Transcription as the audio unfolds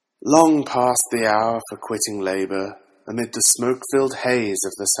Long past the hour for quitting labour, amid the smoke-filled haze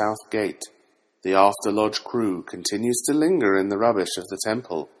of the south gate, the after-lodge crew continues to linger in the rubbish of the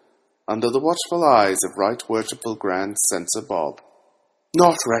temple, under the watchful eyes of Right Worshipful Grand Censor Bob.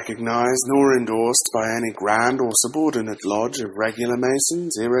 Not recognised nor endorsed by any grand or subordinate lodge of regular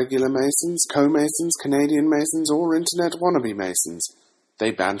Masons, irregular Masons, co-Masons, Canadian Masons, or Internet wannabe Masons, they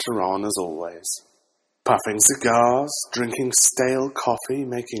banter on as always. Puffing cigars, drinking stale coffee,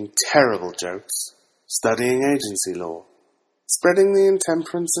 making terrible jokes, studying agency law, spreading the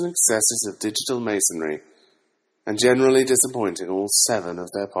intemperance and excesses of digital masonry, and generally disappointing all 7 of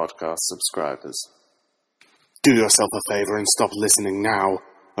their podcast subscribers. Do yourself a favour and stop listening now.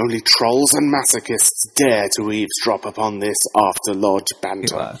 Only trolls and masochists dare to eavesdrop upon this after-lodge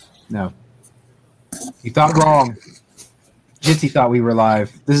banter. No. You thought wrong. Jitsi thought we were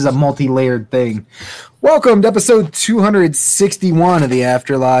live. This is a multi-layered thing. Welcome to episode 261 of the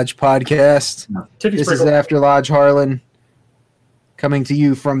After Lodge podcast. This is After Lodge Harlan, coming to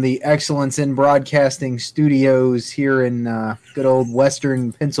you from the Excellence in Broadcasting studios here in good old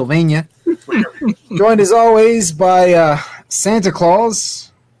Western Pennsylvania. Joined as always by Santa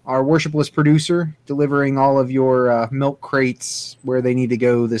Claus, our worshipless producer, delivering all of your milk crates where they need to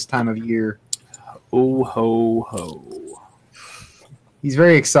go this time of year. Oh ho ho. He's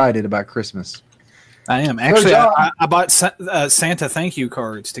very excited about Christmas. I am. Actually, I bought Santa thank you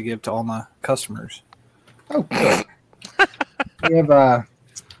cards to give to all my customers. Oh, good. We have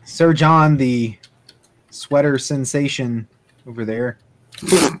Sir John, the sweater sensation, over there.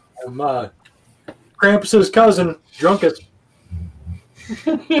 I'm Krampus's cousin, Drunkus.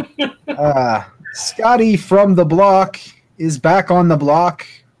 Scotty from the block is back on the block.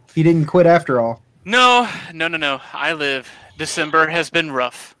 He didn't quit after all. No. I live. December has been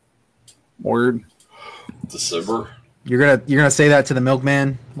rough. Word. December. You're gonna say that to the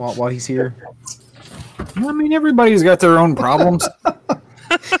milkman while he's here. I mean, everybody's got their own problems.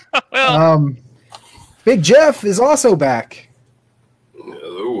 Well, Big Jeff is also back.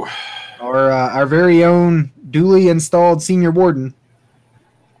 Hello. Our very own duly installed senior warden.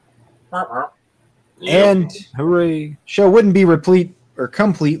 And Hooray! Show wouldn't be replete or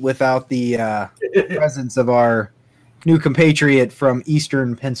complete without the presence of our new compatriot from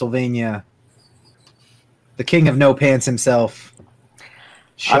Eastern Pennsylvania, the king of no pants himself.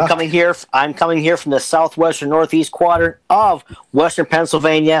 I'm coming here from the southwestern northeast quadrant of Western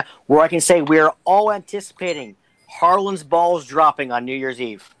Pennsylvania, where I can say we are all anticipating Harlan's balls dropping on New Year's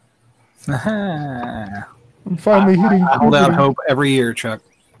Eve. I'm finally hitting. I hold out hope every year, Chuck.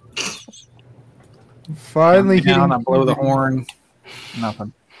 Finally hitting. hitting. I blow the horn.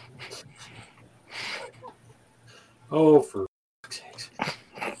 Nothing. Oh, for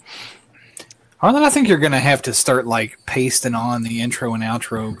Harlan, I think you're going to have to start pasting on the intro and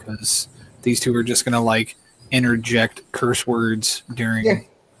outro because these two are just going to interject curse words during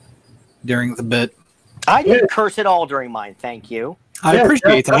the bit. I didn't curse at all during mine, thank you. I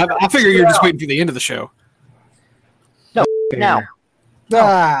appreciate that. I figure you're just waiting for the end of the show. No, now.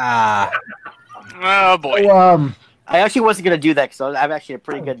 oh boy. I actually wasn't going to do that because I'm actually in a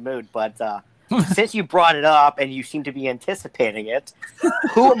pretty good mood, but since you brought it up and you seem to be anticipating it,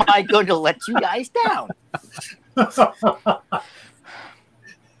 who am I going to let you guys down?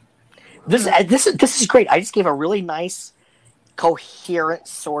 This is great. I just gave a really nice, coherent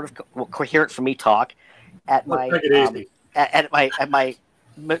coherent for me talk at my at my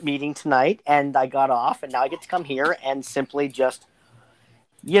meeting tonight, and I got off, and now I get to come here and simply just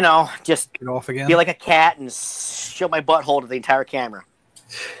get off again, be like a cat and show my butthole to the entire camera.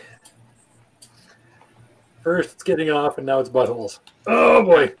 First it's getting off, and now it's buttholes. Oh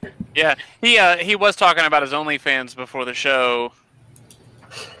boy! Yeah, he was talking about his OnlyFans before the show.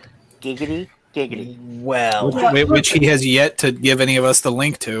 Giggity. Well, which he has yet to give any of us the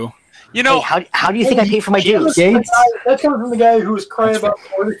link to. You know, hey, how do you think I pay for my dues? That's coming from the guy who was crying about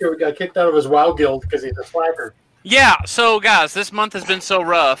Mordecai got kicked out of his WoW guild because he's a slacker. Yeah, so guys, this month has been so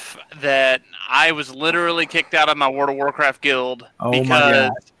rough that I was literally kicked out of my World of Warcraft guild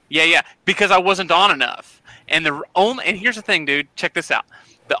because I wasn't on enough. And here's the thing, dude, check this out.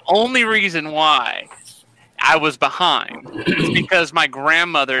 The only reason why I was behind is because my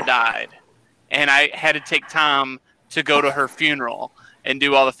grandmother died, and I had to take time to go to her funeral and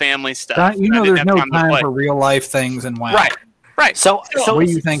do all the family stuff. There's no time for real life things and WoW. Right. So what are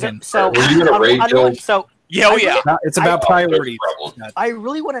you thinking? Were you in a raid guild? It's about priorities. I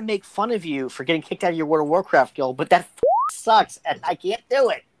really want to make fun of you for getting kicked out of your World of Warcraft guild, but that sucks, and I can't do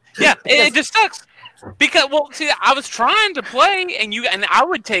it. Yeah, it just sucks. Because I was trying to play, and I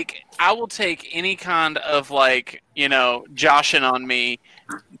will take any kind of joshing on me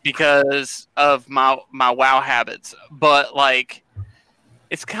because of my WoW habits. But like,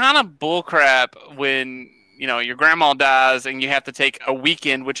 it's kind of bullcrap when your grandma dies and you have to take a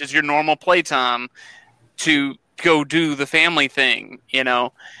weekend, which is your normal playtime, to go do the family thing. And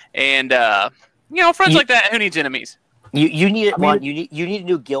friends like that, who needs enemies? You need one. You need a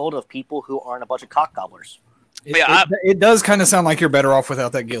new guild of people who aren't a bunch of cock gobblers. It does kind of sound like you're better off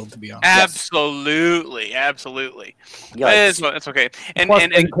without that guild, to be honest. Absolutely. It's okay. And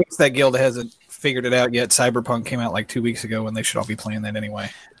in case that guild hasn't figured it out yet, Cyberpunk came out like 2 weeks ago, and they should all be playing that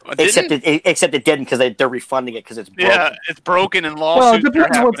anyway. Except it didn't, because they're refunding it because it's broken. Yeah, it's broken and lawsuits. Well, it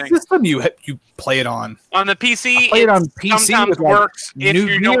depends are what happening. system you play it on. On the PC, I play it on PC sometimes with works if New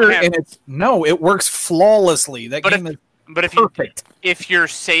you don't Gear, have. And it works flawlessly. That game is But perfect. if your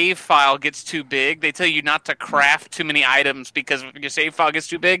save file gets too big, they tell you not to craft too many items, because if your save file gets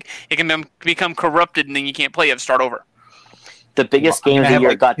too big, it can become corrupted and then you can't play it. Start over. The biggest game of the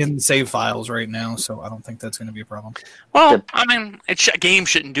year got in save files right now, so I don't think that's going to be a problem. Well, a game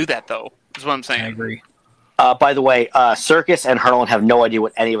shouldn't do that, though. Is what I'm saying. I agree. By the way, Circus and Herlin have no idea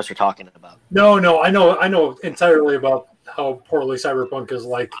what any of us are talking about. No, I know entirely about how poorly Cyberpunk is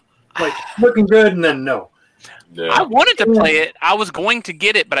like looking good and then no. Yeah. I wanted to play it. I was going to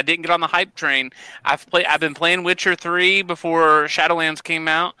get it, but I didn't get on the hype train. I've been playing Witcher 3 before Shadowlands came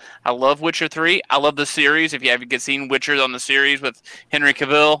out. I love Witcher 3. I love the series. If you haven't seen Witcher on the series with Henry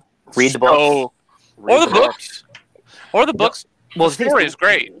Cavill, Read the books. Or the books. Well, the story is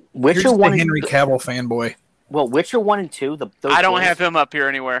great. Witcher You're 1 the Henry Cavill fanboy. Well, Witcher 1 and 2. I don't have him up here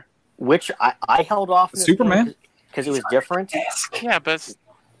anywhere. Which I held off Superman? because it was different. Yeah, but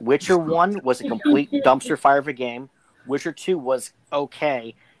Witcher 1 was a complete dumpster fire of a game. Witcher 2 was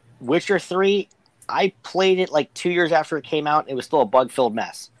okay. Witcher 3, I played it like 2 years after it came out. It was still a bug-filled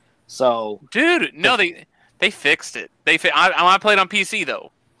mess. So, dude, no, they fixed it. I played on PC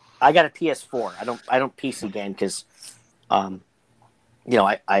though. I got a PS4. I don't PC game because, I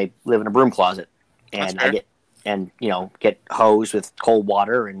live in a broom closet, and I get hosed with cold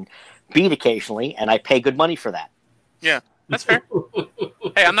water and beat occasionally, and I pay good money for that. Yeah. That's fair.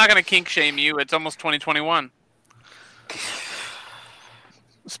 Hey, I'm not going to kink shame you. It's almost 2021.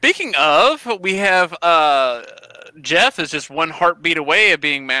 Speaking of, we have Jeff is just one heartbeat away of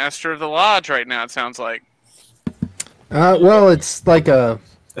being master of the lodge right now, it sounds like. Well, it's like a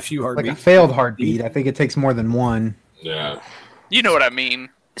few like heartbeats. a failed heartbeat. I think it takes more than one. Yeah. You know what I mean.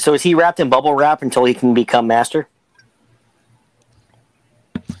 So is he wrapped in bubble wrap until he can become master?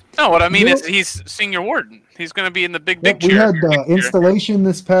 No, what I mean is he's senior warden. He's going to be in the big We chair. had installation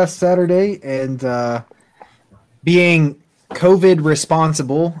this past Saturday, and being COVID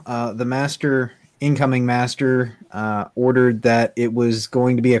responsible, the incoming master, ordered that it was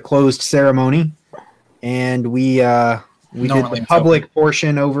going to be a closed ceremony, and we did the public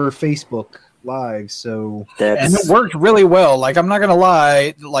portion over Facebook Live. So and it worked really well. Like, I'm not going to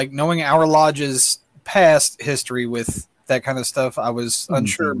lie, like, knowing our lodge's past history with that kind of stuff, I was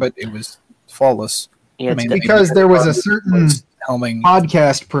unsure, but it was flawless. Yeah, because there was a certain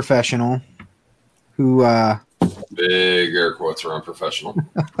podcast professional who big air quotes around professional.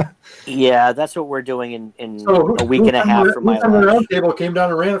 Yeah, that's what we're doing in a week and a half for my lodge. The round table came down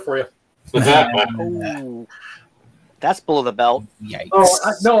and ran it for you. Ooh, that's below the belt. Yikes.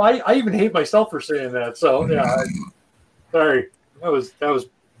 Oh, I even hate myself for saying that. So yeah, sorry. That was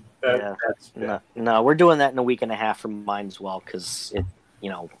bad. Yeah. No, we're doing that in a week and a half for mine as well, because it,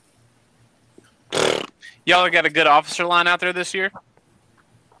 Y'all got a good officer line out there this year?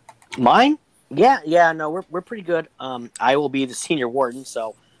 Mine? Yeah. No, we're pretty good. I will be the senior warden,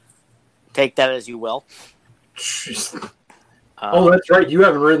 so take that as you will. That's right. You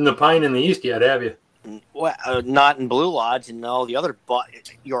haven't ridden the pine in the east yet, have you? Well, not in Blue Lodge, and all the other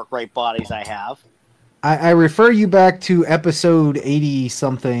York Right bodies I have. I refer you back to episode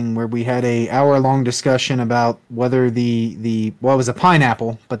 80-something, where we had a hour-long discussion about whether it was a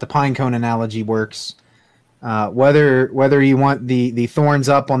pineapple, but the pine cone analogy works. Whether you want the thorns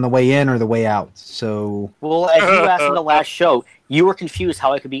up on the way in or the way out. So, well, as you asked in the last show, you were confused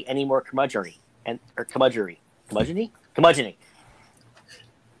how I could be any more curmudgeon-y.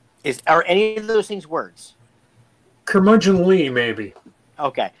 Are any of those things words? Curmudgeonly, maybe.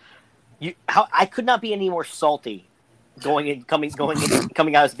 Okay. I could not be any more salty coming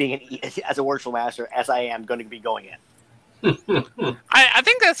out as being as a worshipful master as I am going to be going in. I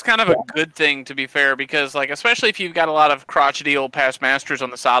think that's kind of a good thing, to be fair, because, like, especially if you've got a lot of crotchety old past masters on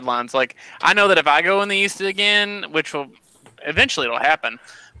the sidelines. Like, I know that if I go in the East again, which will eventually it'll happen,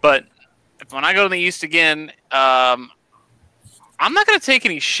 but when I go in the East again, I'm not going to take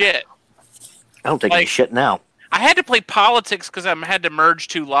any shit. I don't take any shit now. I had to play politics because I had to merge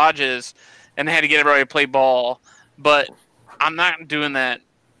 2 lodges and had to get everybody to play ball. But I'm not doing that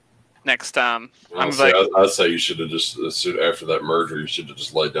next time. I'd say you should have just, after that merger, you should have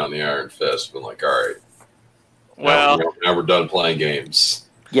just laid down the iron fist, been like, all right. Well, now we're done playing games.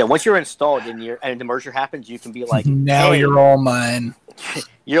 Yeah, once you're installed and the merger happens, you can be like, now hey, you're all mine.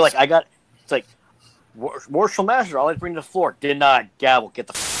 You're like, it's like, Marshal Master, I'll bring to the floor. Denied. Gavel, get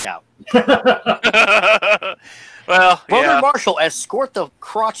the f*** out. well, Brother Marshal, escort the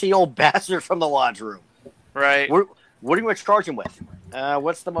crotchety old bastard from the lodge room. Right. What are you going to charge him with?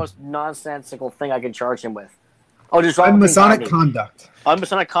 What's the most nonsensical thing I can charge him with? Oh, just Unmasonic conduct.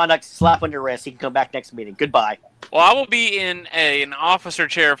 Unmasonic conduct, slap on your wrist. He can come back next meeting. Goodbye. Well, I will be in an officer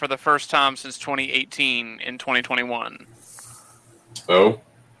chair for the first time since 2018 in 2021. Oh?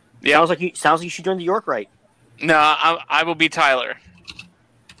 Yeah. Sounds like you should join the York Rite. No, I will be Tyler.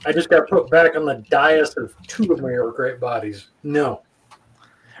 I just got put back on the dais of 2 of my York Rite bodies. No.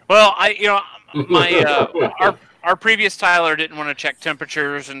 Well, our previous Tyler didn't want to check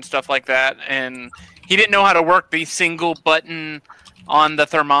temperatures and stuff like that, and he didn't know how to work the single button on the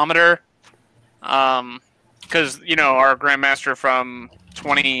thermometer. Because our Grandmaster from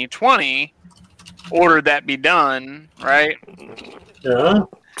 2020 ordered that be done, right? Yeah.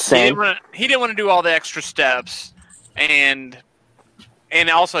 Same. He didn't want to do all the extra steps, and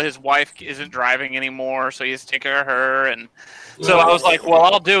also his wife isn't driving anymore, so he has to take care of her. And so I was like, well,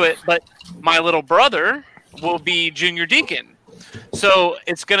 I'll do it, but my little brother will be junior deacon. So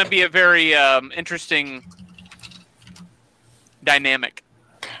it's going to be a very interesting dynamic.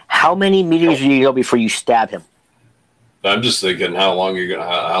 How many meetings do you go before you stab him? I'm just thinking how long you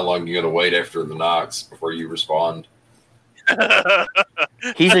gonna wait after the knocks before you respond.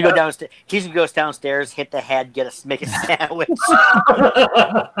 He's gonna go downstairs. He's gonna go downstairs, hit the head, make a sandwich.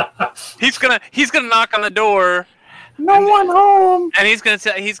 He's gonna knock on the door. No one home. And he's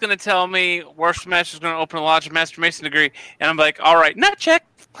gonna tell me Worst Master's gonna open a lodge of Master Mason degree, and I'm like, all right, nut check.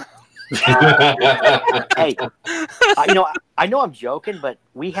 Hey, I know I'm joking, but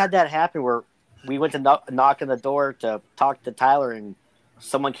we had that happen where we went to knock on the door to talk to Tyler, and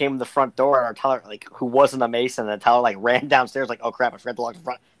someone came to the front door, and our Tyler, who wasn't a Mason, and Tyler ran downstairs like, oh crap, I forgot to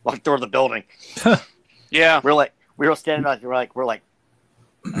lock the door of the building. Yeah, we were standing up, we're like,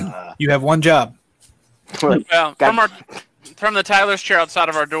 you have one job. Well, from the Tyler's chair outside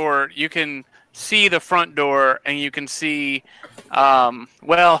of our door, you can see the front door, and you can see,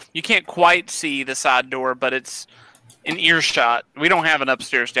 you can't quite see the side door, but it's an earshot. We don't have an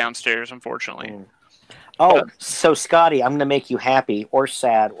upstairs, downstairs, unfortunately. Oh, so Scotty, I'm going to make you happy or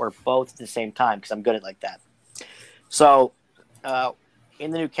sad or both at the same time because I'm good at like that. So, in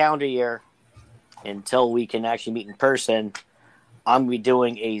the new calendar year, until we can actually meet in person, I'm going to be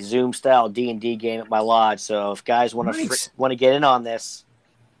doing a Zoom-style D&D game at my lodge. So if guys want to get in on this,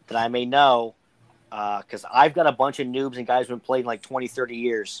 that I may know, because I've got a bunch of noobs and guys who've been playing like 20, 30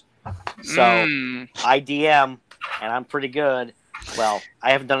 years. So I DM, and I'm pretty good. Well,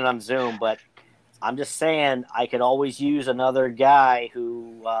 I haven't done it on Zoom, but I'm just saying I could always use another guy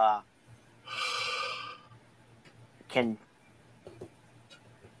who can.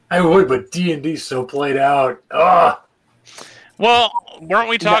 I would, but D&D's so played out. Ugh. Well, weren't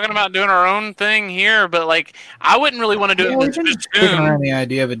we talking about doing our own thing here? But I wouldn't really want to do it with Zoom. Kicking around the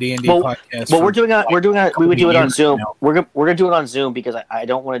idea of a D&D podcast. Well, we would do it on Zoom. Now. We're gonna do it on Zoom because I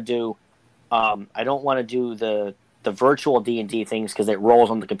don't want to do the virtual D&D things because it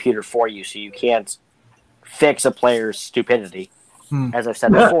rolls on the computer for you, so you can't fix a player's stupidity, as I've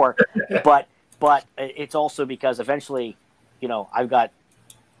said before. but it's also because eventually, I've got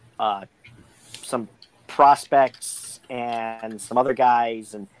some prospects and some other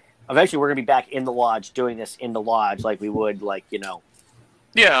guys, and eventually we're gonna be back in the lodge doing this in the lodge like we would,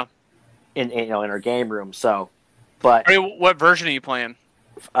 yeah, in our game room. So, but what version are you playing?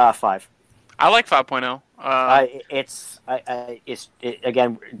 5. I like 5.0.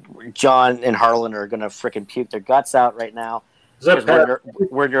 Again, John and Harlan are gonna freaking puke their guts out right now because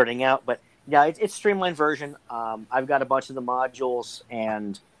we're nerding out. But yeah, it's streamlined version. I've got a bunch of the modules,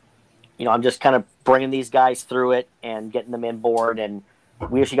 and I'm just kind of bringing these guys through it and getting them in board. And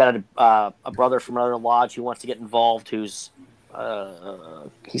we actually got a brother from another lodge who wants to get involved. Who's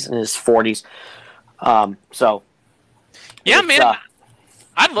he's in his 40s. So yeah, man.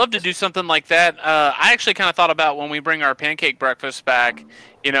 I'd love to do something like that. I actually kind of thought about when we bring our pancake breakfast back.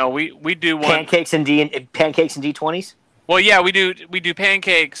 We do one pancakes and D20s. Well, yeah, we do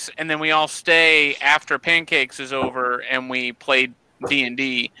pancakes, and then we all stay after pancakes is over, and we play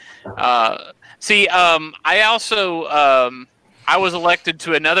D&D. I also I was elected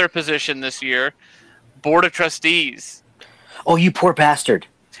to another position this year, board of trustees. Oh, you poor bastard!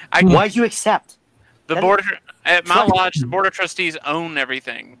 Why'd you accept? At my lodge, the board of trustees own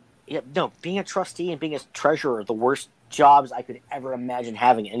everything. Yeah, no, being a trustee and being a treasurer are the worst jobs I could ever imagine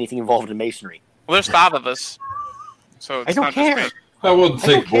having anything involved in masonry. Well, there's 5 of us, so it's I don't not care. just me. I wouldn't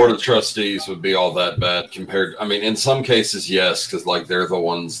think board of trustees would be all that bad compared. I mean, in some cases, yes, because like they're the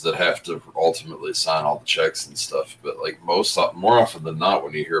ones that have to ultimately sign all the checks and stuff. But like more often than not,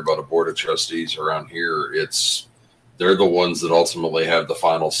 when you hear about a board of trustees around here, they're the ones that ultimately have the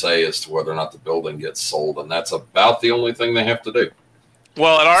final say as to whether or not the building gets sold, and that's about the only thing they have to do.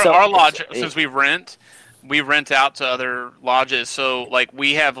 Well, at our lodge, since we rent out to other lodges. So, like,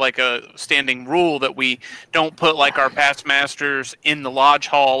 we have like a standing rule that we don't put like our past masters in the lodge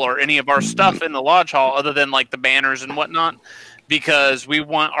hall or any of our stuff in the lodge hall, other than like the banners and whatnot, because we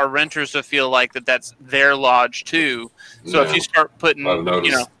want our renters to feel like that's their lodge too. So if you start putting, I've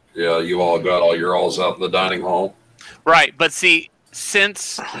noticed, you all got all your alls out in the dining hall. Right, but see,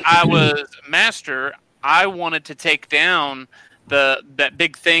 since I was master, I wanted to take down that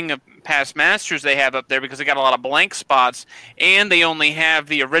big thing of past masters they have up there because they got a lot of blank spots, and they only have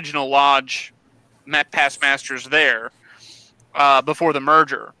the original lodge past masters there before the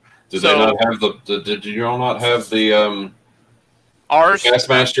merger. Did they not have Did you all not have the ours past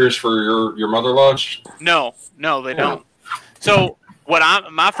masters for your mother lodge? No, they don't. So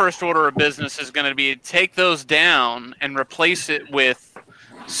my first order of business is going to be to take those down and replace it with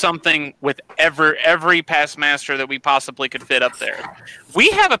something with every past master that we possibly could fit up there. We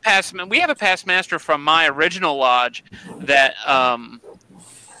have a past master from my original lodge that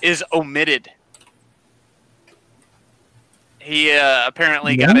is omitted. He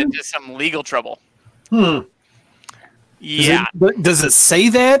apparently got into some legal trouble. Yeah. Does it say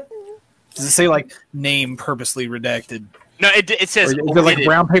that? Does it say like name purposely redacted? No, it says omitted. Is it like a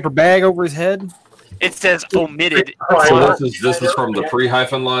brown paper bag over his head? It says omitted. So this is from the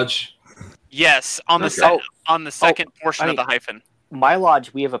pre-hyphen lodge? Yes, on the second portion of the hyphen. My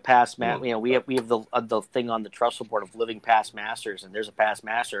lodge, we have a past master. You know, we have the thing on the trustful board of living past masters, and there's a past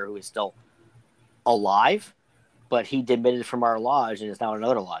master who is still alive, but he demitted from our lodge and is now in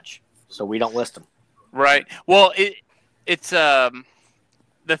another lodge, so we don't list him. Right. Well, it's the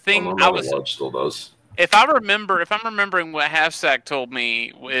thing lodge still does. If I'm remembering what Halfsack told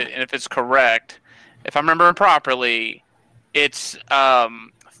me, and if it's correct, if I'm remembering properly, it's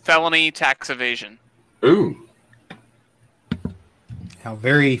felony tax evasion. Ooh. How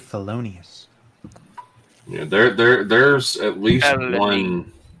very felonious. Yeah, there's at least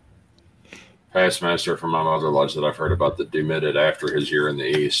one past master from my mother lodge that I've heard about that demitted after his year in the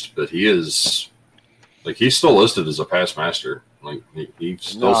East, but he's still listed as a past master. Like he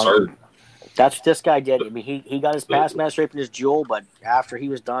still served. That's what this guy did. I mean, he got his past master raping his jewel, but after he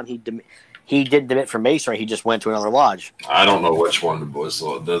was done, he did demit from masonry. He just went to another lodge. I don't know which one was.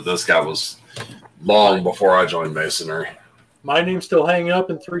 This guy was long before I joined masonry. My name's still hanging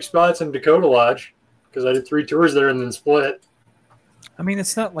up in 3 spots in Dakota Lodge because I did 3 tours there and then split. I mean,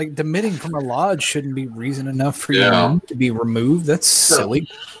 it's not like demitting from a lodge shouldn't be reason enough for your name to be removed. That's silly.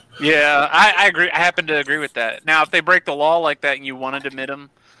 Yeah, I agree. I happen to agree with that. Now, if they break the law like that and you want to demit them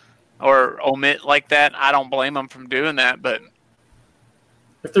or omit like that, I don't blame them from doing that. But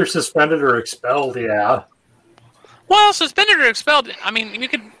if they're suspended or expelled, yeah. Well, suspended or expelled. I mean,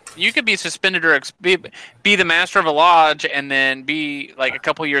 you could be suspended or be the master of a lodge, and then be like a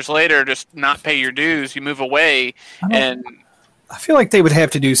couple years later, just not pay your dues. You move away, and I feel like they would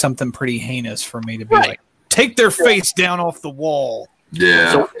have to do something pretty heinous for me to be like, take their face down off the wall.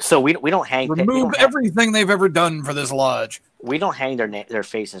 Yeah. So we don't hang. Remove everything they've ever done for this lodge. We don't hang their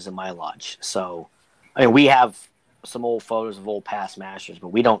faces in my lodge. So, I mean, we have some old photos of old past masters, but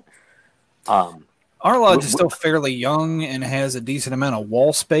we don't. Our lodge is still fairly young and has a decent amount of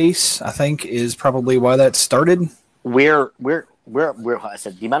wall space. I think is probably why that started. We're I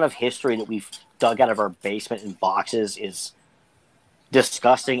said the amount of history that we've dug out of our basement in boxes is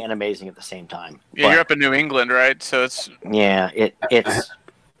disgusting and amazing at the same time. Yeah, you're up in New England, right? So it's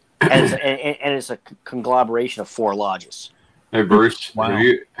it's a conglomeration of 4 lodges. Hey Bruce, Wow.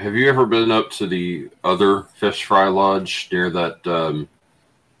 have you ever been up to the other Fish Fry Lodge near that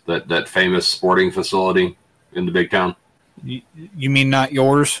that famous sporting facility in the big town? You mean not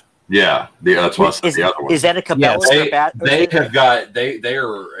yours? Yeah, that's what's the other one. Is that a Cabela's? They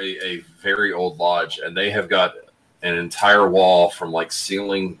are a very old lodge, and they have got an entire wall from like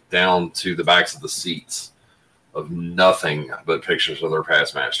ceiling down to the backs of the seats of nothing but pictures of their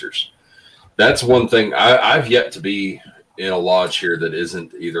past masters. That's one thing I've yet to be in a lodge here that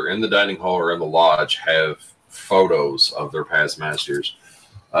isn't either in the dining hall or in the lodge have photos of their past masters.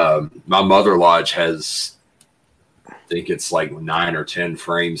 My mother lodge has, I think it's like 9 or 10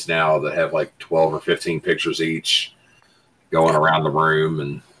 frames now that have like 12 or 15 pictures each going around the room.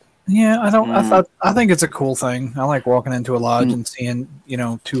 And yeah, I think it's a cool thing. I like walking into a lodge and seeing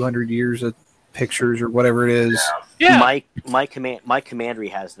 200 years of pictures or whatever it is. Yeah. My commandery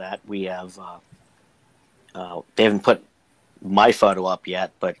has that. We have they haven't put my photo up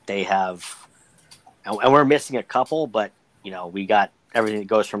yet, but they have, and we're missing a couple, but we got everything that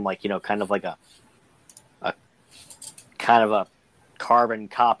goes from kind of like a carbon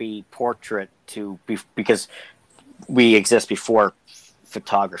copy portrait to because we exist before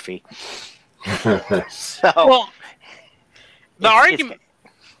photography. So well, the argument.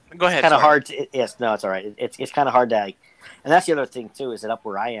 Go ahead. It's kind of hard. Yes, no, it's all right. It's kind of hard to, and that's the other thing too. Is that up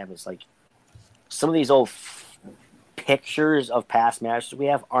where I am is like some of these old pictures of past masters we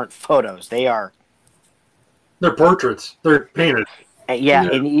have aren't photos. They're portraits. They're painted. And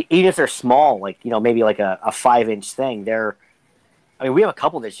even if they're small, maybe like a 5-inch thing, we have a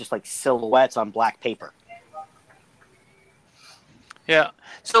couple that's just like silhouettes on black paper. Yeah.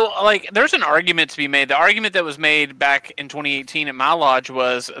 So, there's an argument to be made. The argument that was made back in 2018 at my lodge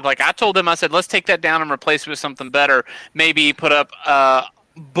was, I told them, I said, let's take that down and replace it with something better. Maybe put up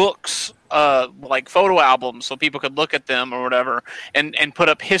books, like photo albums, so people could look at them or whatever, and put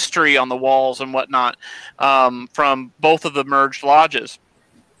up history on the walls and whatnot from both of the merged lodges.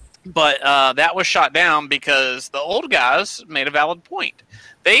 But that was shot down because the old guys made a valid point.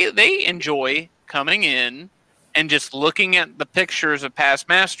 They enjoy coming in and just looking at the pictures of past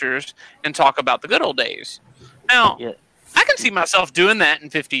masters and talk about the good old days. Now, I can see myself doing that in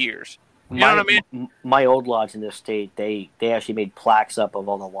 50 years. You know what I mean? My old lodge in this state, they actually made plaques up of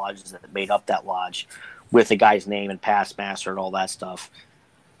all the lodges that made up that lodge with the guy's name and past master and all that stuff.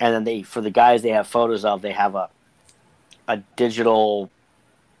 And then for the guys they have photos of, they have a digital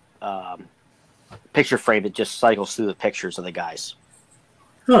picture frame that just cycles through the pictures of the guys.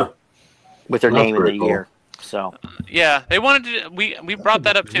 Huh. With their name and the year. So yeah, they wanted to. We brought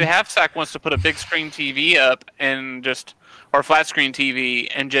that up too. Half-Sack wants to put a big screen TV up and or flat screen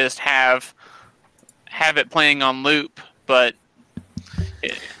TV and just have it playing on loop. But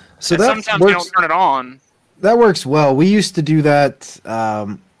sometimes you don't turn it on. That works well. We used to do that.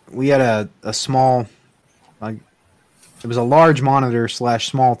 We had a small, it was a large monitor /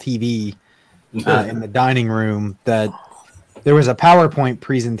 small TV in the dining room that. There was a PowerPoint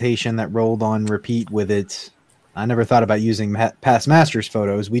presentation that rolled on repeat with it. I never thought about using past masters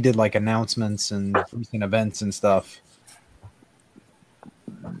photos. We did announcements and recent events and stuff.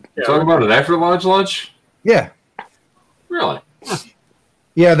 Talking about it after Lodge? Yeah. Really?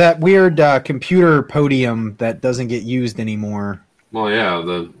 Yeah, that weird computer podium that doesn't get used anymore. Well, yeah,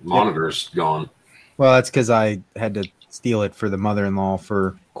 the monitor's gone. Well, that's because I had to steal it for the mother-in-law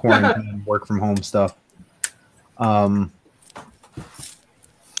for quarantine work from home stuff.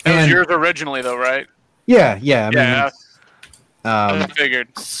 It was yours originally, though, right? Yeah. I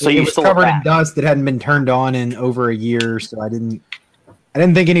figured. So it was covered in dust. It hadn't been turned on in over a year, so I didn't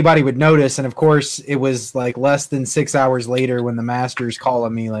think anybody would notice. And of course, it was less than 6 hours later when the master's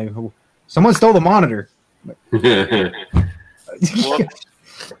calling me someone stole the monitor.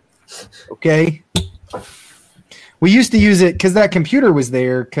 Okay. We used to use it because that computer was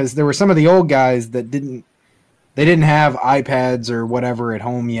there because there were some of the old guys that didn't have iPads or whatever at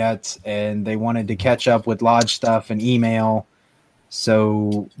home yet, and they wanted to catch up with lodge stuff and email.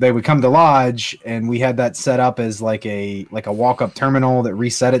 So they would come to lodge, and we had that set up as a walk-up terminal that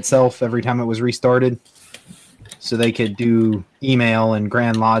reset itself every time it was restarted, so they could do email and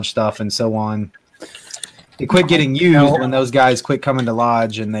Grand Lodge stuff and so on. It quit getting used when those guys quit coming to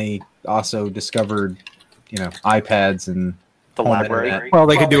lodge, and they also discovered, iPads and the library. Well,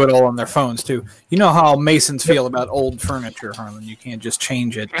 they could do it all on their phones too. You know how Masons feel about old furniture, Harlan. You can't just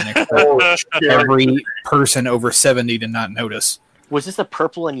change it and expect every person over 70 to not notice. Was this a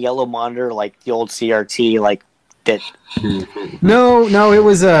purple and yellow monitor like the old CRT, that? No, it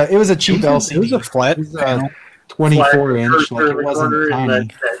was a cheap LCD. It was a flat, 24-inch. It wasn't tiny.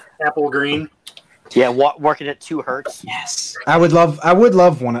 That apple green. Yeah, working at 2 hertz. Yes, I would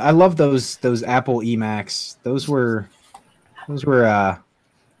love one. I love those Apple eMacs. Those were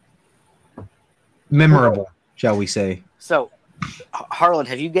memorable, shall we say? So, Harlan,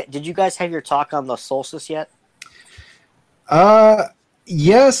 did you guys have your talk on the solstice yet?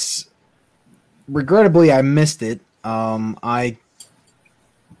 Yes. Regrettably, I missed it. I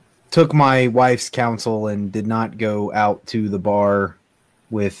took my wife's counsel and did not go out to the bar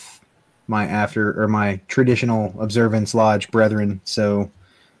with my traditional observance lodge brethren, so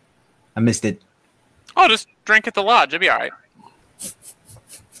I missed it. Oh, just drink at the lodge. It'll be all right.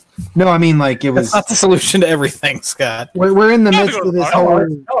 No, I mean like it That's was. not the solution to everything, Scott. We're in the Yeah, midst we of this go whole.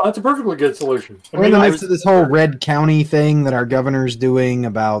 No, that's a perfectly good solution. We're in the midst of this whole Red County thing that our governor's doing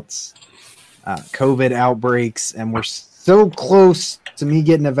about COVID outbreaks, and we're so close to me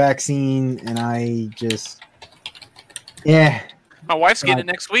getting a vaccine, and I just, yeah. My wife's getting it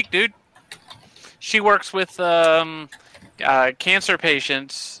next week, dude. She works with cancer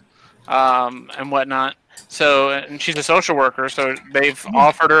patients and whatnot. So, and she's a social worker. So they've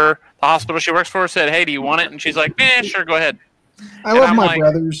offered her, the hospital she works for said, "Hey, do you want it?" And she's like, "Yeah, sure, go ahead." I And love I'm my like,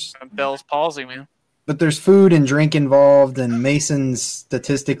 brothers, Bell's palsy, man. but there's food and drink involved, and Masons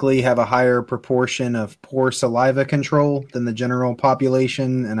statistically have a higher proportion of poor saliva control than the general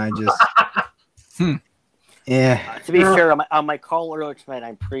population, and I just, yeah. To be fair, on my call earlier tonight,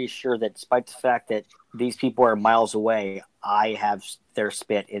 I'm pretty sure that despite the fact that these people are miles away, I have their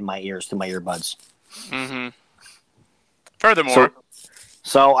spit in my ears through my earbuds. Mm-hmm. Furthermore,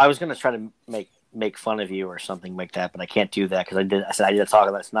 so I was going to try to make fun of you or something like that, but I can't do that because I said I did a talk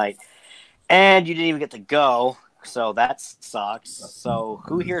last night, and you didn't even get to go, so that sucks. So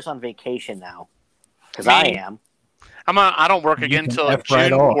who here's on vacation now? Because I am. I don't work again until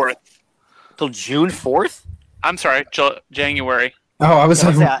June 4th. Till June 4th? I'm sorry, January. Oh, I was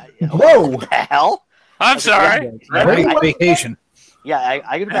like, whoa! What the hell? I'm sorry. Great vacation. Yeah,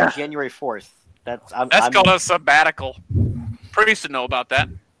 I get back January 4th. That's called a sabbatical. Priest would know about that.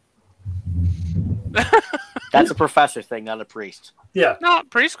 That's a professor thing, not a priest. Yeah. No,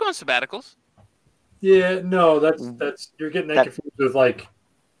 priests go on sabbaticals. Yeah, no, that's you're getting that confused with like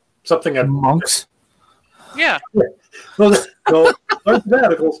something that monks. Yeah. Well, aren't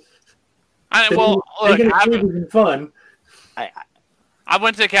sabbaticals. Look, fun. I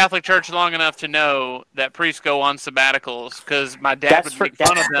went to the Catholic Church long enough to know that priests go on sabbaticals because my dad would make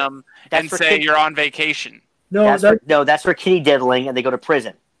fun of them and say you're on vacation. No, that's for kitty diddling, and they go to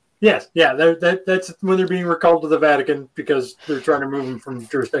prison. Yes, yeah, that's when they're being recalled to the Vatican because they're trying to move them from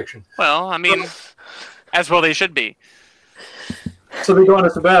jurisdiction. Well, I mean, as well they should be. So they go on a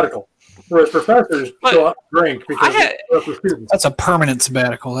sabbatical, whereas professors go out and drink because they're for students. That's a permanent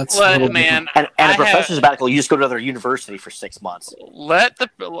sabbatical. That's man. And a professor's sabbatical, you just go to another university for 6 months.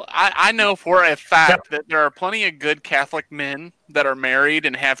 I know for a fact that there are plenty of good Catholic men that are married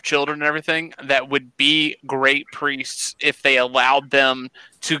and have children and everything that would be great priests if they allowed them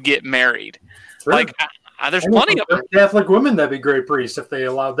to get married. Sure. Like, there's plenty of them. Catholic women that'd be great priests if they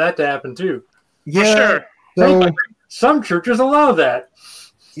allowed that to happen too. Yeah, for sure. So, some churches allow that.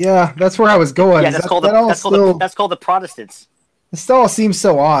 Yeah, that's where I was going. Yeah, that's called the Protestants. It still all seems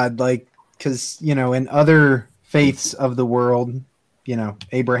so odd, like because in other faiths of the world,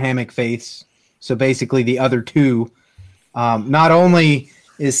 Abrahamic faiths. So basically, the other two, not only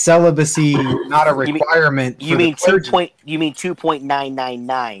is celibacy not a requirement. You mean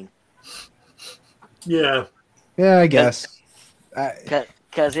 2.999? Yeah. Yeah, I guess.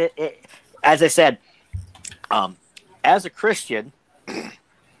 Because it, as I said, as a Christian.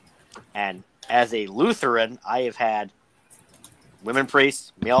 And as a Lutheran, I have had women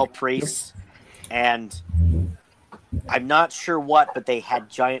priests, male priests, and I'm not sure what, but they had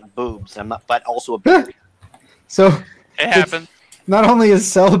giant boobs. But also a beard. So it happened. Not only is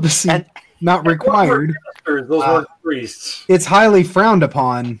celibacy not required, those weren't priests. It's highly frowned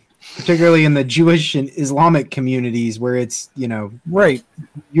upon, particularly in the Jewish and Islamic communities, where it's right.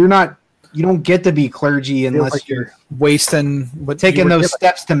 You don't get to be clergy unless like you're wasting taking those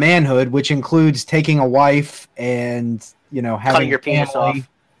steps to manhood, which includes taking a wife and having cutting your penis off.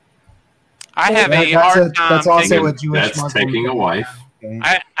 I have a hard time. That's also a Jewish Muslim taking a wife. Okay.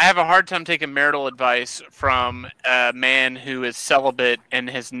 I have a hard time taking marital advice from a man who is celibate and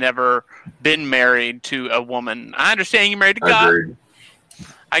has never been married to a woman. I understand you're married to God.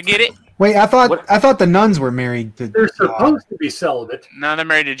 I get it. Wait, I thought the nuns were married to. They're supposed to be celibate. No, they're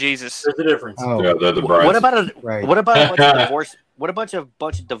married to Jesus. There's a difference. Oh. Yeah, they're the brides. What about a bunch of divorce? What a bunch of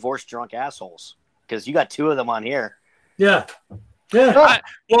divorced drunk assholes? Because you got two of them on here. Yeah. Yeah.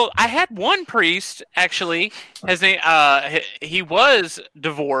 I had one priest actually. He was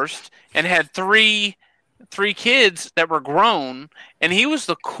divorced and had three kids that were grown, and he was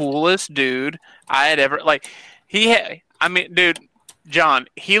the coolest dude I had ever dude. John,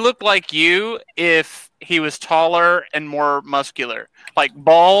 he looked like you if he was taller and more muscular. Like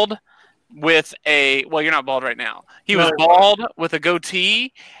bald with you're not bald right now. He was bald with a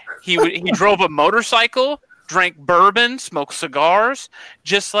goatee. He drove a motorcycle, drank bourbon, smoked cigars,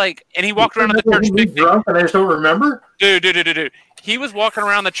 and he walked around the church picnic. Drunk and I just don't remember? Dude. He was walking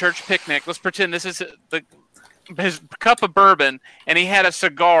around the church picnic. Let's pretend this is his cup of bourbon, and he had a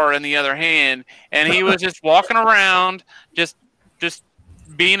cigar in the other hand, and he was just walking around, just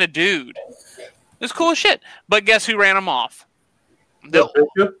being a dude. It's cool as shit. But guess who ran him off? The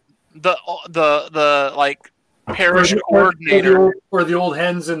like parish coordinator, or the old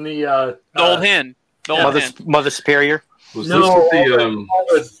hens in the old hen, Mother Superior. Was no, this all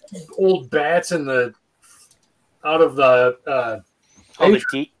the old bats in the out of the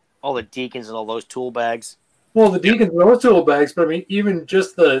all the deacons and all those tool bags. Well, the deacons and those tool bags, but I mean, even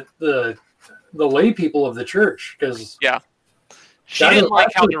just the lay people of the church, because she didn't like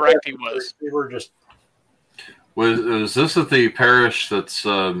how direct he was. They were just. Was this at the parish that's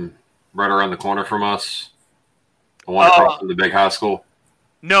right around the corner from us? The one across from the big high school?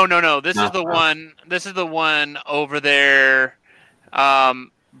 No. This is the one. This is the one over there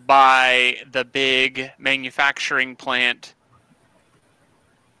by the big manufacturing plant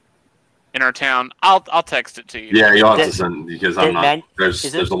in our town. I'll text it to you. Yeah, you'll have to send because I'm not. There's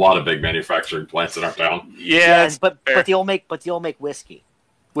a lot of big manufacturing plants in our town. Yeah, but they all make whiskey,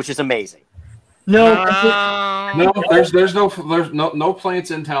 which is amazing. No, there's no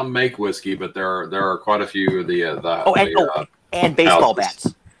plants in town make whiskey, but there are quite a few of the and baseball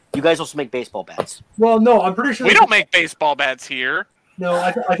bats. You guys also make baseball bats. Well, no, I'm pretty sure we don't make baseball bats here. No,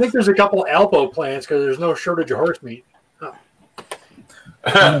 I think there's a couple Alpo plants because there's no shortage of horse meat. Oh.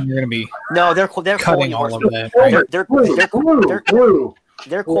 You're gonna be they're cutting all of that. Right?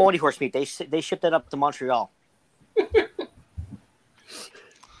 They're quality horse meat. They ship that up to Montreal.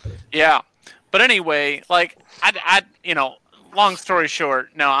 Yeah. But anyway, like I long story short,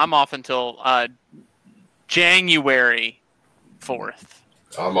 no, I'm off until January 4th.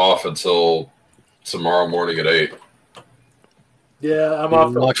 I'm off until tomorrow morning at 8. Yeah, I'm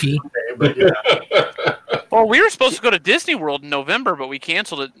off. Lucky. But yeah. Well, we were supposed to go to Disney World in November, but we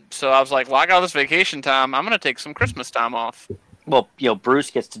canceled it. So I was like, well, I got all this vacation time. I'm going to take some Christmas time off. Well,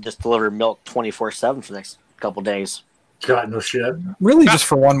 Bruce gets to just deliver milk 24/7 for the next couple days. God, no shit. Really, just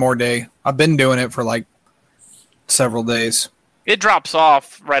for one more day. I've been doing it for like several days. It drops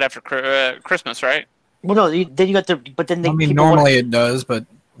off right after Christmas, right? Well, no, then you got the. But then normally it does, but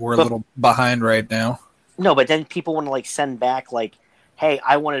we're a little behind right now. No, but then people want to like send back like, hey,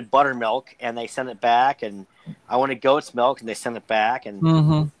 I wanted buttermilk, and they send it back, and I wanted goat's milk, and they send it back, and.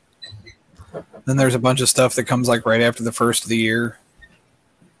 Mm-hmm. Then there's a bunch of stuff that comes like right after the first of the year.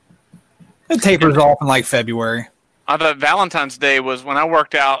 It tapers off in like February. The Valentine's Day was when I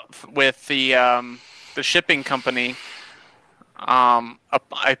worked out with the shipping company,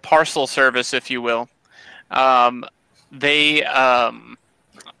 a parcel service, if you will. They had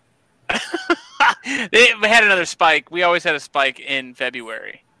another spike. We always had a spike in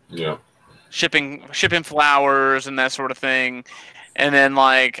February. Yeah. Shipping flowers and that sort of thing, and then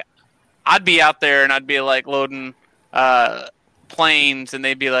like I'd be out there and I'd be like loading planes, and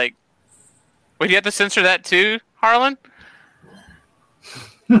they'd be like, "Wait, you have to censor that too, Harlan?"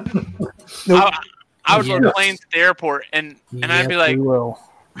 Nope. I would load planes at the airport, and I'd be like, and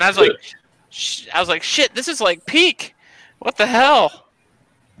I was like, shit, this is like peak. What the hell?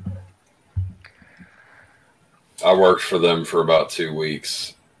 I worked for them for about 2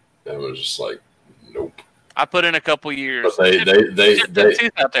 weeks, and it was just like, nope. I put in a couple years. But they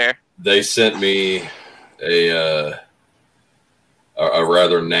out there. They sent me a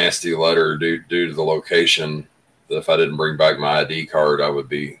rather nasty letter due to the location. That if I didn't bring back my ID card, I would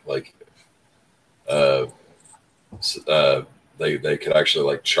be like, they could actually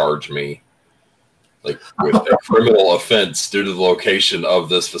like charge me like with a criminal offense due to the location of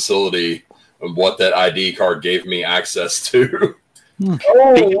this facility and what that ID card gave me access to.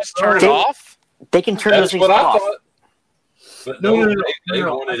 Oh, they can just turn it off? They can turn those things off. But no. I think I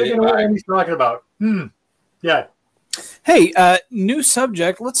know what he's talking about. Yeah. Hey, new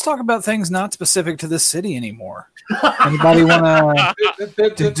subject. Let's talk about things not specific to this city anymore. Anybody want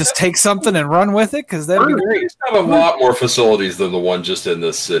to just take something and run with it? Because that'd be great. We have a lot more facilities than the one just in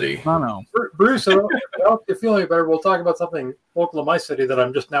this city. I know. Bruce, I don't feel any better. We'll talk about something local to my city that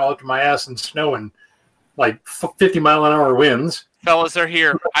I'm just now up to my ass in snow and like 50-mile-an-hour winds. Fellas, they're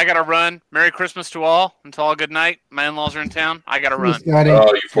here. I got to run. Merry Christmas to all. Until all good night. My in-laws are in town. I got to run.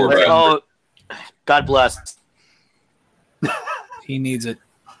 Oh, you poor bastard. Oh, God bless. He needs it.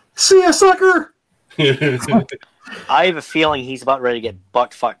 See ya, sucker! I have a feeling he's about ready to get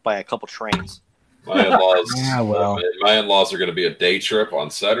butt-fucked by a couple trains. My in-laws, my in-laws are going to be a day trip on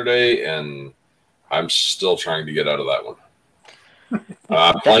Saturday, and I'm still trying to get out of that one.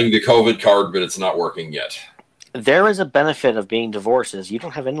 I'm playing the COVID card, but it's not working yet. There is a benefit of being divorced is you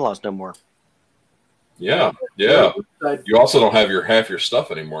don't have in-laws no more. Yeah. You also don't have half your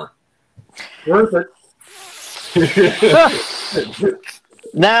stuff anymore. Worth it.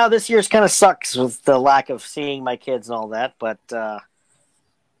 Now this year's kind of sucks with the lack of seeing my kids and all that, but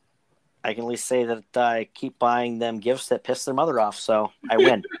I can at least say that I keep buying them gifts that piss their mother off, so I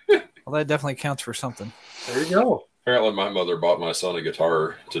win. Well, that definitely counts for something. There you go. Apparently, my mother bought my son a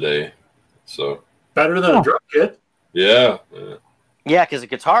guitar today. So better than a drum kit. Yeah. Yeah, because a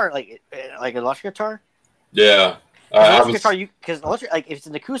guitar, like an electric guitar. Yeah. Electric guitar, because electric, like if it's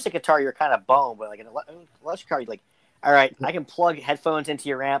an acoustic guitar, you're kind of boned, but like an electric guitar, you're like, all right, I can plug headphones into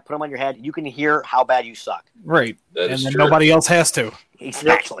your amp, put them on your head, you can hear how bad you suck. Right, and then true. Nobody else has to.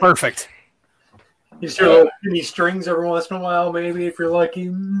 Exactly. Perfect. You hear little skinny strings every once in a while, maybe if you're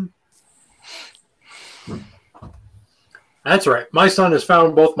lucky. That's right. My son has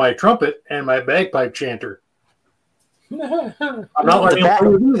found both my trumpet and my bagpipe chanter. I'm not letting him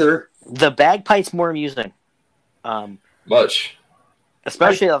play it either. The bagpipe's more amusing. Much.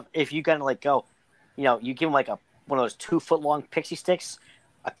 Especially if you kind of like go, you give him like one of those 2-foot long pixie sticks,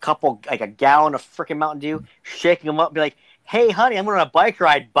 like a gallon of freaking Mountain Dew, shaking them up, and be like, "Hey, honey, I'm going on a bike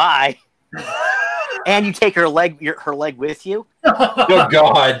ride. Bye." And you take her leg with you. Oh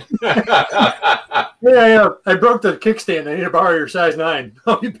God. Yeah. I broke the kickstand. I need to borrow your size 9.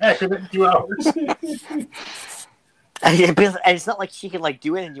 I'll be back in 2 hours. And it's not like she can like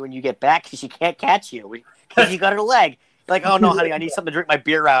do anything when you get back because she can't catch you because you got her leg. You're like, "Oh no, honey, I need something to drink my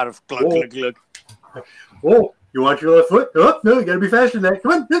beer out of." Glug, glug, glug. Oh, you want your left foot? Oh, no, you got to be faster than that.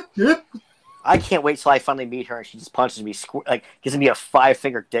 Come on. I can't wait till I finally meet her and she just punches me, gives me a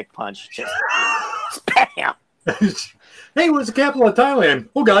 5-finger dick punch. Just bam. Hey, what's the capital of Thailand?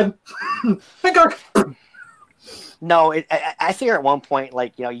 Oh God. Bangkok. No, I figure at one point,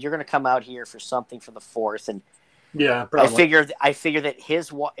 like, you're going to come out here for something for the 4th, and yeah, probably. I figure that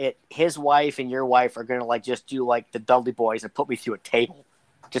his wife and your wife are going to like just do like the Dudley Boys and put me through a table.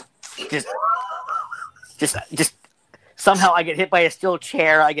 Just somehow I get hit by a steel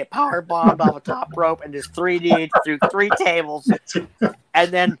chair, I get power bombed off a top rope, and just 3D through 3 tables, and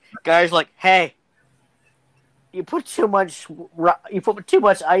then guys are like, "Hey, you put too much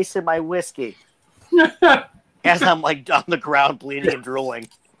ice in my whiskey." As I'm like on the ground bleeding and drooling.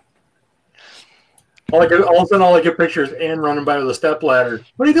 All of a sudden, all I get pictures is Ann running by with a step ladder.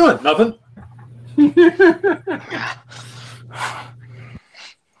 What are you doing? Nothing.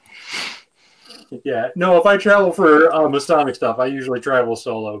 Yeah. No, if I travel for Masonic stuff, I usually travel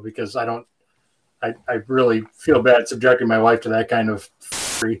solo because I really feel bad subjecting my wife to that kind of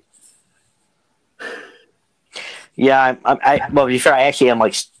free. Yeah, well, to be fair, I actually am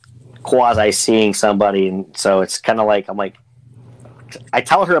like quasi seeing somebody, and so it's kind of like I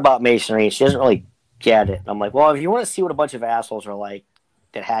tell her about masonry, and she doesn't really get it. I'm like, well, if you want to see what a bunch of assholes are like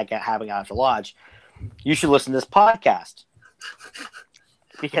that having out the lodge, you should listen to this podcast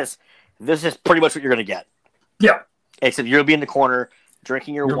because this is pretty much what you're going to get. Yeah. Except you'll be in the corner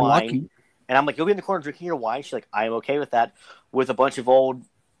drinking your wine, lucky. and I'm like, you'll be in the corner drinking your wine. She's like, I'm okay with that, with a bunch of old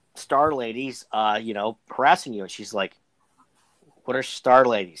star ladies, harassing you, and she's like, what are star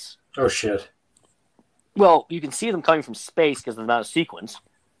ladies? Oh shit. Well, you can see them coming from space because of the amount of sequence.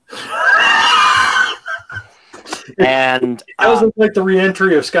 And that was like the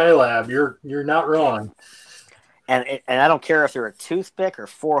re-entry of Skylab. You're not wrong. And I don't care if they're a toothpick or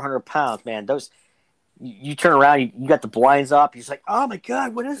 400 pounds, man. Those you turn around, you got the blinds up. You're just like, oh my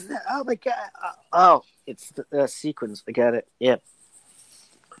god, what is that? Oh my god, it's the sequence. I got it. Yep.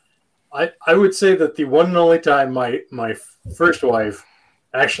 I would say that the one and only time my first wife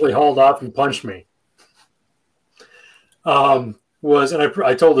actually hauled off and punched me was, and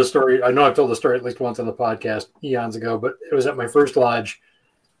I told the story. I know I've told the story at least once on the podcast eons ago, but it was at my first lodge.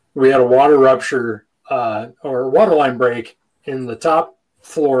 We had a water rupture or water line break in the top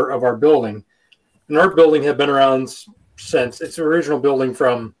floor of our building. And our building had been around since its original building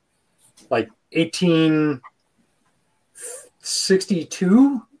from like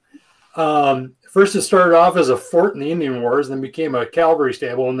 1862. First it started off as a fort in the Indian Wars, then became a cavalry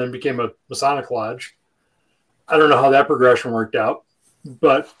stable, and then became a Masonic lodge. I don't know how that progression worked out,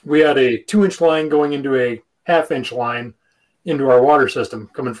 but we had a 2-inch line going into a 1/2-inch line into our water system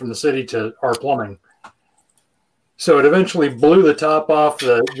coming from the city to our plumbing. So it eventually blew the top off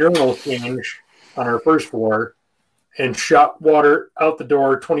the urinal change on our first floor and shot water out the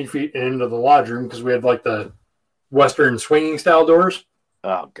door 20 feet and into the lodge room because we had like the Western swinging style doors.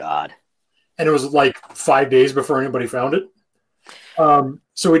 Oh God. And it was like 5 days before anybody found it.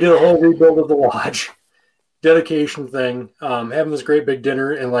 So we did a whole rebuild of the lodge, dedication thing, having this great big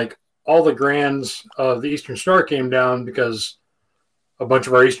dinner, and like all the grands of the Eastern Star came down because a bunch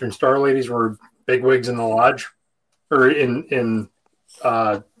of our Eastern Star ladies were bigwigs in the lodge or in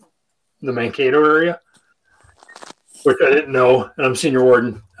the Mankato area, which I didn't know, and I'm senior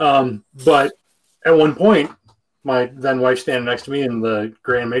warden. But at one point, my then wife standing next to me, and the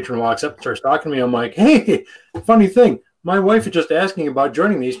grand matron walks up and starts talking to me. I'm like, hey, funny thing. My wife is just asking about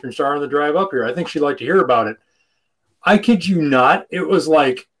joining the Eastern Star on the drive up here. I think she'd like to hear about it. I kid you not. It was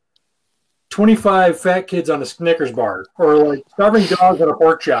like 25 fat kids on a Snickers bar, or like starving dogs at a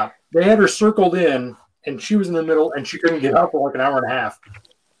pork chop. They had her circled in, and she was in the middle, and she couldn't get up for like an hour and a half.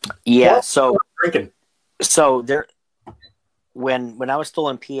 Yeah, well, so drinking. So there, when I was still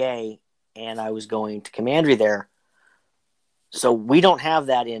in PA and I was going to commandery there, so we don't have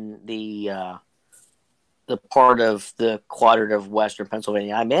that in the part of the quadrant of Western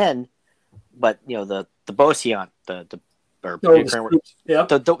Pennsylvania I'm in, but the Beauseant, the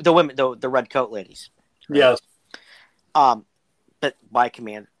women, the red coat ladies. Right? Yes. But my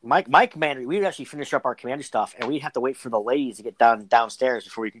commander, we would actually finish up our commander stuff, and we'd have to wait for the ladies to get downstairs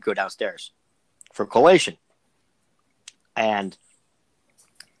before we could go downstairs for collation. And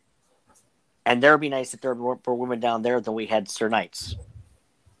there would be nights that there were women down there than we had Sir Knights.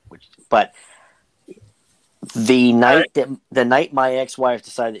 But the night my ex-wife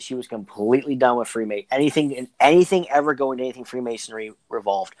decided that she was completely done with Freemasonry, anything ever going to anything Freemasonry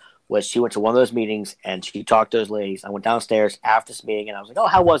revolved, was she went to one of those meetings and she talked to those ladies. I went downstairs after this meeting and I was like, "Oh,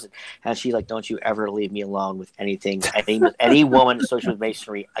 how was it?" And she's like, "Don't you ever leave me alone with anything, any woman associated with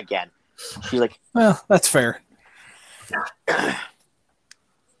Masonry again." She's like, "Well, that's fair."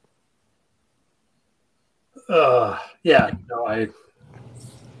 Yeah, no, I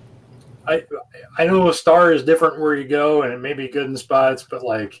know a star is different where you go, and it may be good in spots, but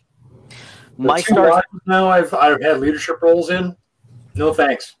like my stars now, I've had leadership roles in. No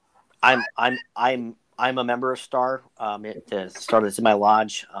thanks. I'm a member of Star. The Star that's in my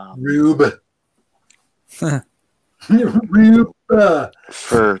lodge. Rube.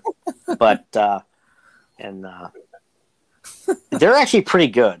 They're actually pretty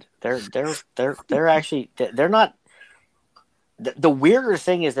good. They're actually they're not. The weirder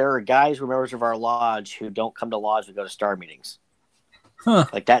thing is there are guys who are members of our lodge who don't come to lodge to go to Star meetings. Huh.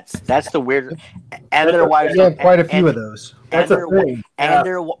 Like that's the weird. And their wives. We have quite a few of those. That's a thing.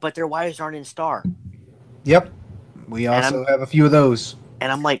 But their wives aren't in Star. Yep, we also have a few of those.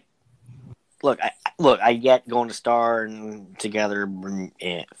 And I'm like, look, I get going to Star and together,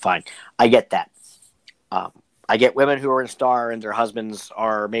 fine. I get that. I get women who are in Star and their husbands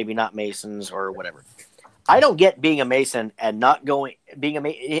are maybe not Masons or whatever. I don't get being a Mason and not being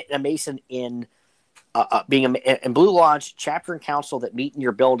a Mason in being in Blue Lodge chapter and council that meet in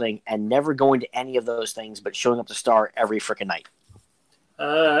your building and never going to any of those things, but showing up to Star every freaking night.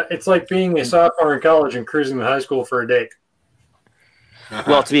 It's like being a sophomore in college and cruising to high school for a date.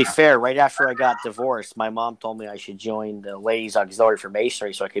 Well, to be fair, right after I got divorced, my mom told me I should join the Ladies Auxiliary for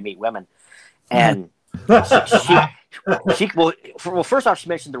Masonry so I could meet women. And first off, she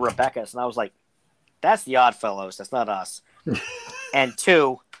mentioned the Rebeccas, and I was like, that's the Oddfellows. That's not us. And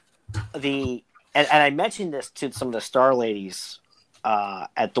two, and I mentioned this to some of the Star ladies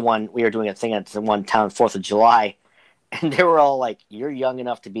at the one, we were doing a thing at the one town 4th of July, and they were all like, "You're young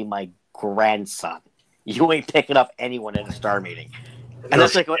enough to be my grandson. You ain't picking up anyone at a Star meeting." And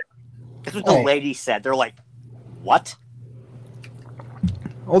that's like, that's what the ladies said. They're like, "What?"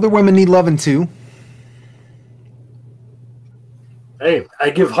 Older women need loving too. Hey,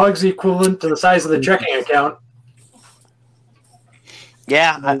 I give hugs equivalent to the size of the checking account.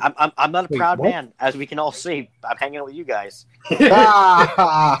 Yeah, I'm not a proud man, as we can all see. I'm hanging out with you guys.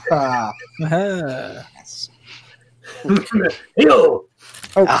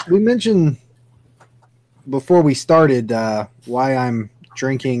 We mentioned before we started why I'm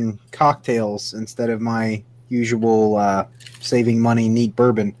drinking cocktails instead of my usual saving money neat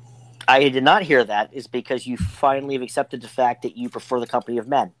bourbon. I did not hear that. Is because you finally have accepted the fact that you prefer the company of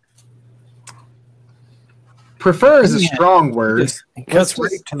men. Prefer is a strong word. Cuts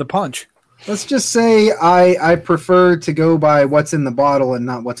right to the punch. Let's just say I prefer to go by what's in the bottle and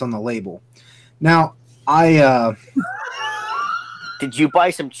not what's on the label. Now, Did you buy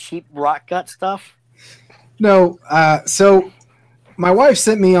some cheap rock gut stuff? No. So my wife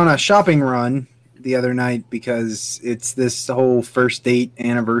sent me on a shopping run the other night because it's this whole first date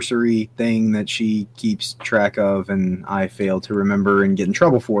anniversary thing that she keeps track of, and I fail to remember and get in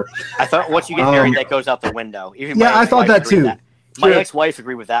trouble for. I thought once you get married, that goes out the window. Even I thought that too. My ex-wife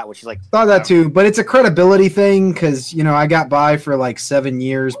agreed with that, which she's like, thought that too, but it's a credibility thing because I got by for like 7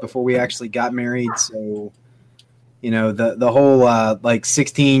 years before we actually got married, so the whole like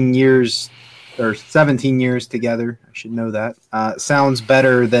 16 years. Or 17 years together. I should know that. Sounds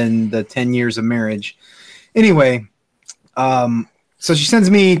better than the 10 years of marriage. Anyway, so she sends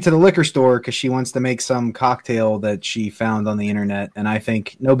me to the liquor store because she wants to make some cocktail that she found on the internet. And I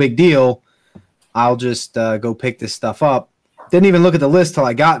think, no big deal. I'll just go pick this stuff up. Didn't even look at the list till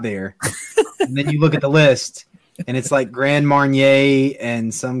I got there. And then you look at the list, and it's like Grand Marnier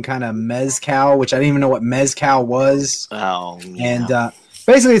and some kind of mezcal, which I didn't even know what mezcal was. Oh, yeah. And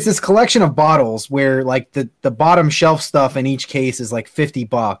basically, it's this collection of bottles where like the bottom shelf stuff in each case is like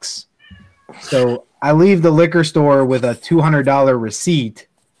 $50. So I leave the liquor store with a $200 receipt,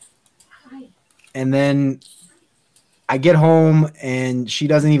 and then I get home and she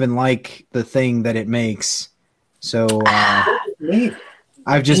doesn't even like the thing that it makes. So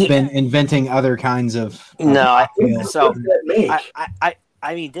I've just been inventing other kinds of I mean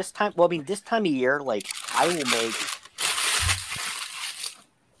this time of year, like I will make.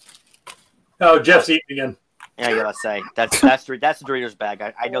 Oh, Jeff's eating again. Yeah, I gotta say that's the Doritos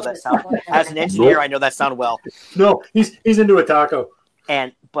bag. I know that sound as an engineer. I know that sound well. No, he's into a taco.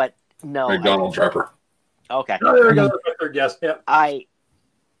 But no, McDonald's wrapper. Okay. Oh, there we go. That's my third guess. Yeah. I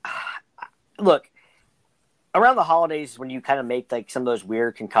look around the holidays when you kind of make like some of those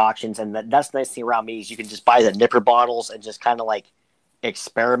weird concoctions, and that's the nice thing around me is you can just buy the nipper bottles and just kind of like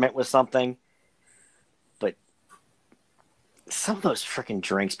experiment with something. But some of those freaking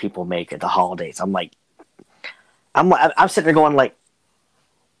drinks people make at the holidays, I'm sitting there going like,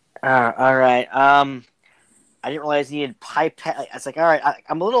 all right, I didn't realize I needed pipette. It's like, all right,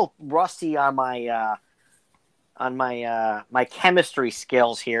 I'm a little rusty on my my chemistry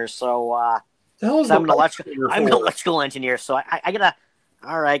skills here, so I'm an electrical engineer, so I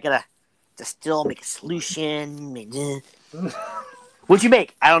gotta distill, make a solution. What'd you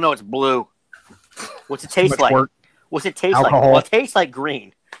make? I don't know. It's blue. What's it taste like? What's it taste like? Well, it tastes like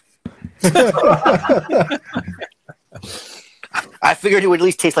green. I figured it would at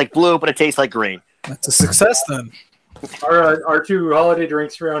least taste like blue, but it tastes like green. That's a success then. Our two holiday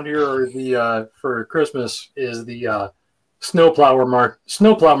drinks around here are the for Christmas is the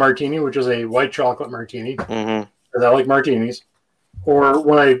snowplow martini, which is a white chocolate martini. Mm-hmm. Because I like martinis. Or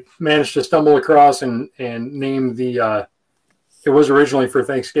what I managed to stumble across and name the it was originally for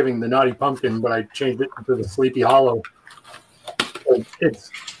Thanksgiving the Naughty Pumpkin, but I changed it to the Sleepy Hollow.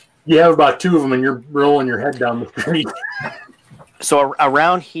 You have about two of them, and you're rolling your head down the street. So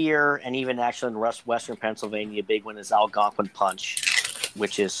around here, and even actually in western Pennsylvania, a big one is Algonquin Punch,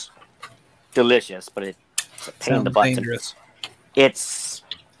 which is delicious, but it's a pain in the butt. Dangerous. It's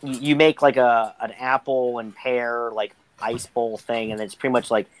you make like an apple and pear like ice bowl thing, and it's pretty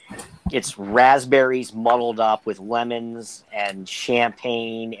much like it's raspberries muddled up with lemons and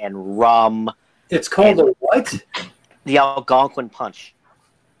champagne and rum. It's called a what? The Algonquin Punch.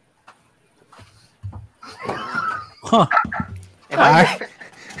 Huh. Am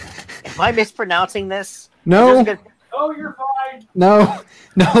I mispronouncing this? No. Oh, you're fine. No,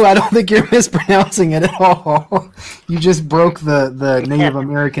 I don't think you're mispronouncing it at all. You just broke the Native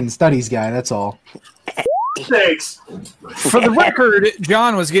American Studies guy, that's all. Thanks. For the record,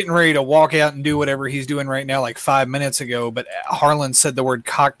 John was getting ready to walk out and do whatever he's doing right now like 5 minutes ago, but Harlan said the word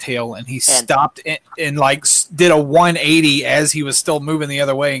cocktail, and he stopped and like did a 180 as he was still moving the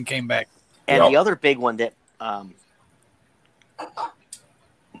other way and came back. And the other big one that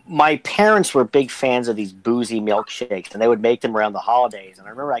my parents were big fans of these boozy milkshakes, and they would make them around the holidays. And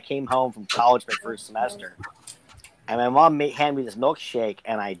I remember I came home from college my first semester, and my mom handed me this milkshake,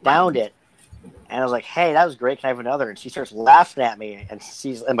 and I downed it. And I was like, "Hey, that was great. Can I have another?" And she starts laughing at me, and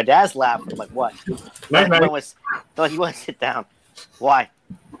my dad's laughing. I'm like, "What?" You want to sit down? Why?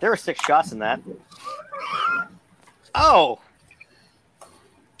 There were 6 shots in that. Oh.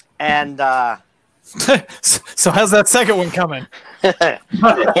 And so how's that second one coming?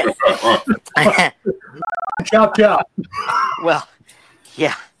 Chop chop. Well,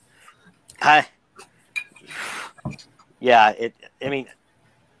 yeah. I mean,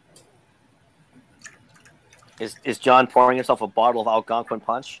 is John pouring himself a bottle of Algonquin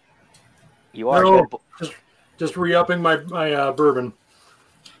Punch? You are. No, just re-upping my bourbon.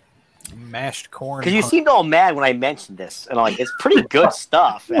 Mashed corn. Because you seemed all mad when I mentioned this, and I'm like, it's pretty good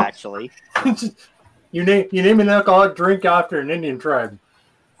stuff, actually. You name an alcoholic drink after an Indian tribe.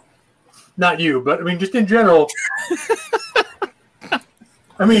 Not you, but I mean, just in general.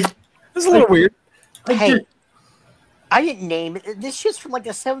 I mean, it's a little weird. I didn't name it. This shit's from like the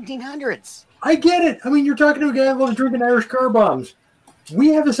 1700s. I get it. I mean, you're talking to a guy who's drinking Irish car bombs.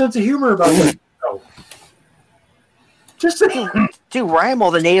 We have a sense of humor about that. Just dude,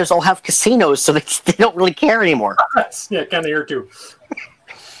 Ramo, the natives all have casinos, so they don't really care anymore. Yeah, kind of here too.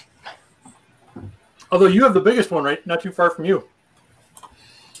 Although you have the biggest one, right? Not too far from you.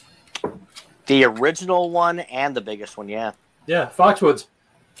 The original one and the biggest one, yeah. Yeah, Foxwoods.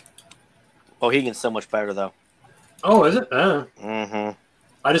 Mohegan's so much better, though. Oh, is it? Mm-hmm.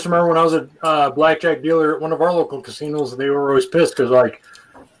 I just remember when I was a blackjack dealer at one of our local casinos, they were always pissed because, like,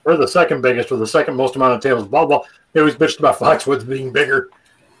 we're the second biggest with the second most amount of tables, blah, blah. They always bitched about Foxwoods being bigger.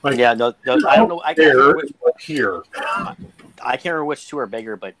 Like, yeah, no, I don't know. I can't remember which, here. I can't remember which two are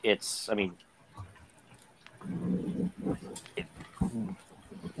bigger, but it's, I mean,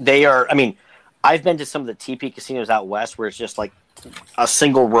 they are, I mean, I've been to some of the TP casinos out west where it's just like a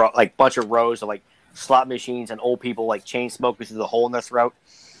single row, like bunch of rows of like slot machines and old people like chain smoking through the hole in their throat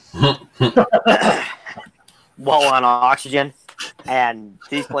while on oxygen. And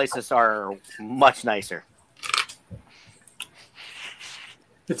these places are much nicer.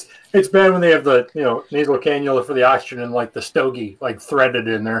 It's bad when they have the nasal cannula for the oxygen and like the stogie like threaded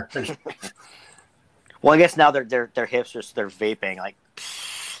in there. Well, I guess now they're hipsters. They're vaping. Like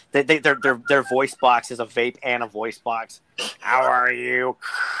their voice box is a vape and a voice box. How are you?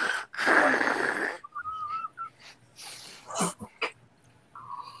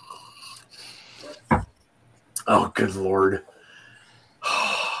 Oh, good Lord.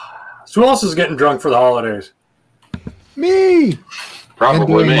 So who else is getting drunk for the holidays? Me.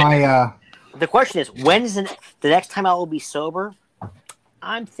 Probably me. The question is, when is the next time I will be sober?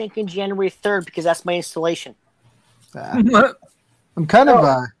 I'm thinking January 3rd because that's my installation. I'm kind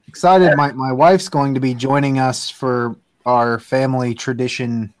of excited. My wife's going to be joining us for our family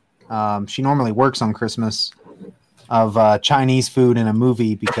tradition. She normally works on Christmas of Chinese food and a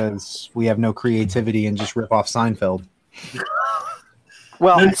movie because we have no creativity and just rip off Seinfeld.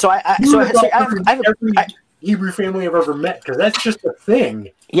 Well, so I have every Hebrew family I've ever met because that's just a thing.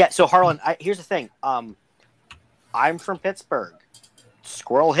 Yeah. So Harlan, here's the thing. I'm from Pittsburgh,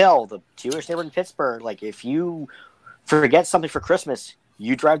 Squirrel Hill, the Jewish neighborhood in Pittsburgh. Like, if you forget something for Christmas,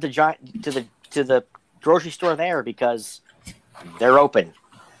 you drive to the grocery store there because they're open.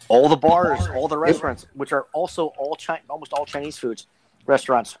 All the bars, all the restaurants, which are also almost all Chinese foods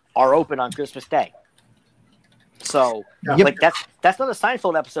restaurants, are open on Christmas Day. So, like, that's not a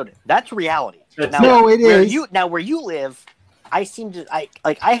Seinfeld episode. That's reality. No, it is. Where you live, I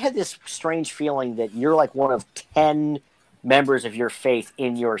had this strange feeling that you're like one of 10 members of your faith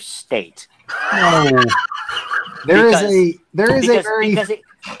in your state. No,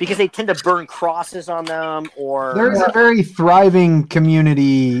 because they tend to burn crosses on them, or there is a very thriving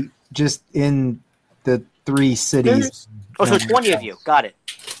community just in the 3 cities. So 20 of you, got it.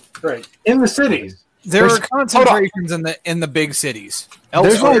 Right, in the cities. There are concentrations in the big cities.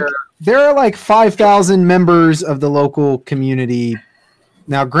 There are like 5,000 members of the local community.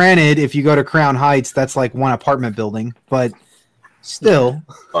 Now, granted, if you go to Crown Heights, that's like one apartment building, but still.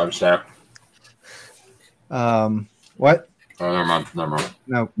 What? What? Oh, never mind.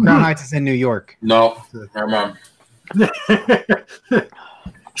 No, Crown Heights is in New York. No, never mind.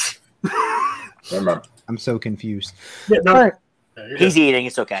 I'm so confused. Yeah, no. All right. He's eating.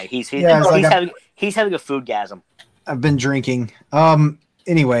 It's okay. He's having a food gasm. I've been drinking.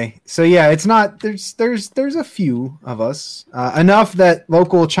 Anyway, so yeah, it's not. There's a few of us, enough that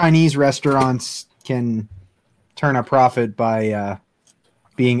local Chinese restaurants can turn a profit by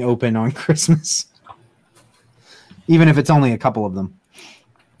being open on Christmas, even if it's only a couple of them.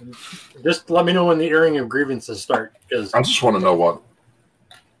 Just let me know when the airing of grievances start. Because I just want to know what.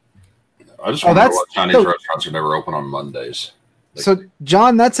 I just want to know what Chinese restaurants are never open on Mondays. So,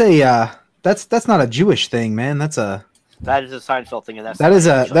 John, that's not a Jewish thing, man. That is a Seinfeld thing, and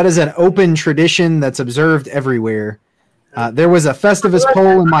that is an open tradition that's observed everywhere. There was a Festivus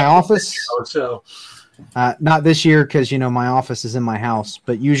poll in my office. Not this year because my office is in my house,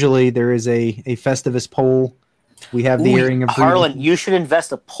 but usually there is a Festivus poll. We have the airing of Harlan. You should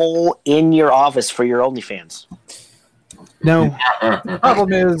invest a poll in your office for your OnlyFans. No. The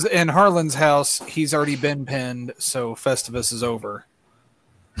problem is, in Harlan's house, he's already been pinned, so Festivus is over.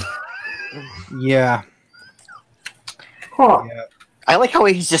 Yeah. Huh. Yeah. I like how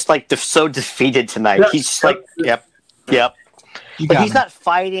he's just like so defeated tonight. Yeah. He's just like, yep. But he's not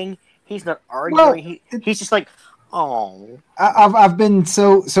fighting. He's not arguing. Well, he's just like, oh. I've been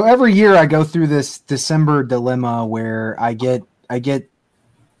so every year I go through this December dilemma where I get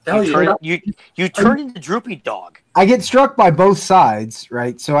you turn into Droopy Dog. I get struck by both sides,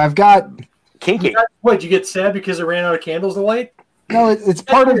 right? So I've got kinky. What, you get sad because it ran out of candles to light? No, it's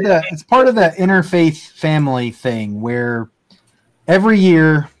part of the interfaith family thing where every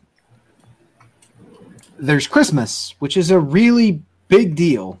year there's Christmas, which is a really big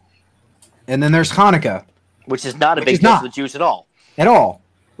deal, and then there's Hanukkah, which is not a big deal for the Jews at all. At all.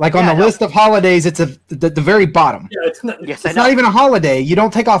 Like on the list of holidays, it's the very bottom. Yeah, it's not even a holiday. You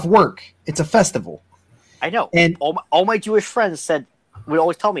don't take off work. It's a festival. I know. And all my Jewish friends would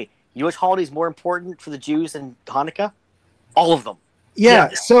always tell me, Jewish holidays more important for the Jews than Hanukkah. All of them. Yeah.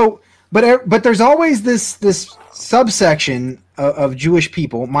 So, but there's always this subsection of Jewish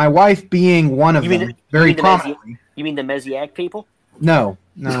people. My wife being one of them, very prominently. You mean the Messianic people? No.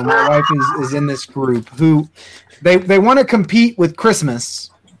 My wife is in this group who they want to compete with Christmas.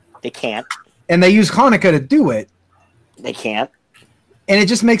 They can't. And they use Hanukkah to do it. They can't. And it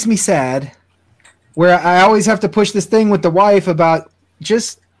just makes me sad. Where I always have to push this thing with the wife about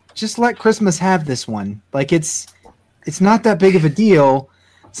just let Christmas have this one. Like it's not that big of a deal.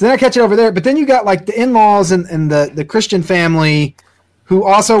 So then I catch it over there. But then you got like the in-laws and the Christian family who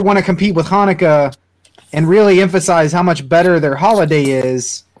also want to compete with Hanukkah and really emphasize how much better their holiday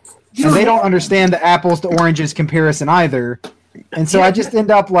is. And they don't understand the apples to oranges comparison either. And so I just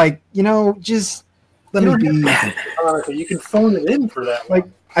end up like, just let me be. You can phone it in for that. Like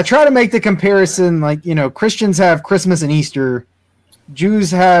I try to make the comparison like, Christians have Christmas and Easter.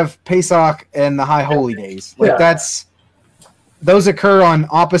 Jews have Pesach and the High Holy Days. Like those occur on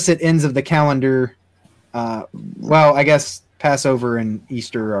opposite ends of the calendar. Well, I guess Passover and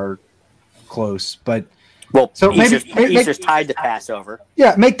Easter are close, but so Easter's tied to Passover.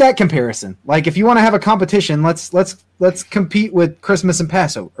 Yeah, make that comparison. Like if you want to have a competition, let's compete with Christmas and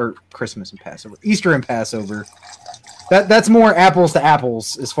Passover, Easter and Passover. That's more apples to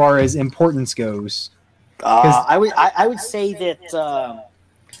apples as far as importance goes. I would say that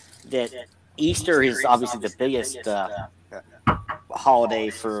Easter is obviously the biggest holiday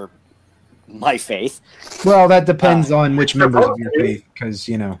for my faith. Well, that depends on which members of your faith, because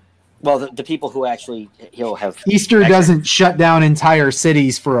Well, the people who actually have Easter doesn't shut down entire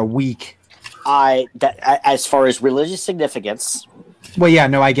cities for a week. As far as religious significance. Well, yeah,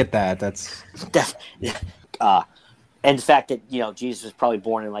 no, I get that. That's and the fact that Jesus was probably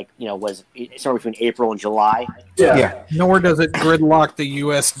born in was somewhere between April and July. Yeah. Nor does it gridlock the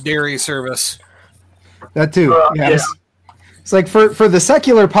U.S. dairy service. That too. It's like for the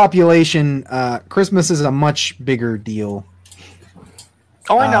secular population, Christmas is a much bigger deal.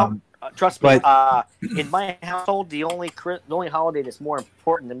 Oh, I know. Trust me. In my household, the only holiday that's more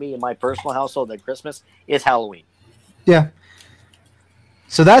important to me in my personal household than Christmas is Halloween. Yeah.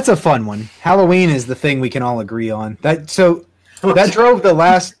 So that's a fun one. Halloween is the thing we can all agree on. That drove the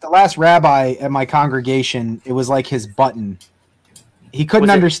last rabbi at my congregation. It was like his button. He couldn't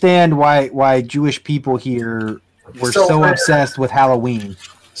understand why Jewish people here were so obsessed with Halloween.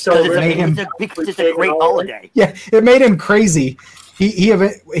 So it's a great holiday. Yeah, it made him crazy. He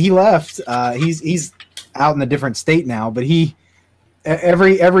left. He's out in a different state now, but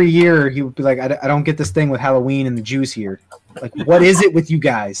every year he would be like, I don't get this thing with Halloween and the Jews here. Like, what is it with you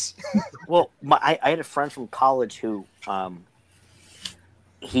guys? Well, I had a friend from college who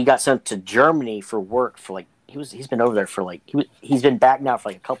he got sent to Germany for work for he's been over there for he's been back now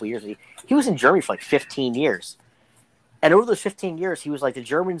for a couple of years. He was in Germany for 15 years. And over those 15 years, he was like, the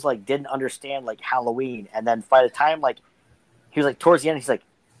Germans didn't understand Halloween. And then by the time he was towards the end, he's like,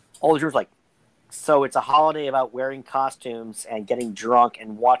 all the Germans were so it's a holiday about wearing costumes and getting drunk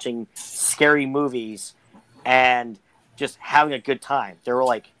and watching scary movies and just having a good time. They were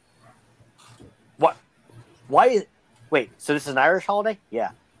like, what? Wait, so this is an Irish holiday?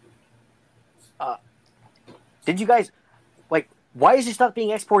 Yeah. Did you guys, why is this not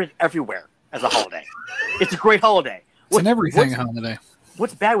being exported everywhere as a holiday? It's a great holiday. It's an everything holiday.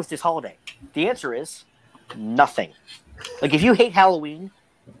 What's bad with this holiday? The answer is nothing. If you hate Halloween,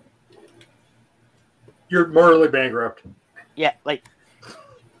 you're morally bankrupt. Yeah,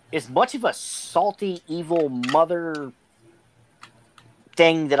 as much of a salty, evil mother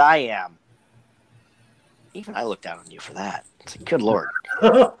thing that I am, even I look down on you for that. It's good Lord.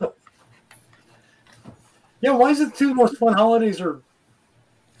 Yeah, why is it the two most fun holidays are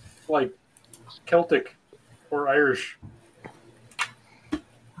Celtic or Irish?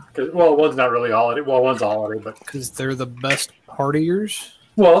 Well, one's not really a holiday. Well, one's a holiday, but because they're the best partiers.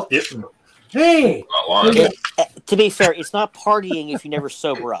 Well, hey. To be fair, it's not partying if you never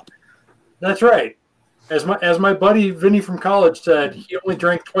sober up. That's right. As my buddy Vinny from college said, he only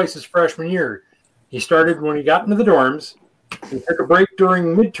drank twice his freshman year. He started when he got into the dorms. He took a break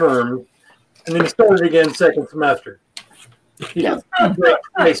during midterm, and then he started again second semester. He drank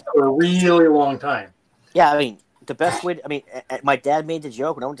twice for a really long time. Yeah, the best way. My dad made the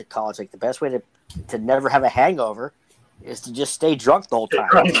joke when I went to college. The best way to never have a hangover is to just stay drunk the whole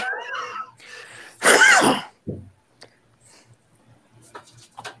time.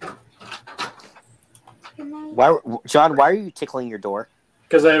 John, why are you tickling your door?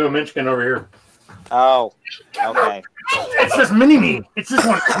 Because I have a munchkin over here. Oh, okay. It's just mini-me. It's this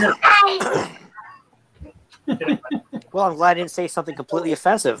one. Well, I'm glad I didn't say something completely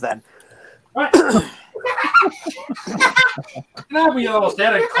offensive then. No, you little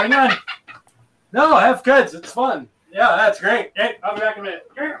static Klingon. No, have kids. It's fun. Yeah, that's great. Hey, I'll be back in a minute.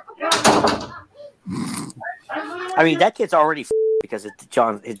 I mean, that kid's already because it's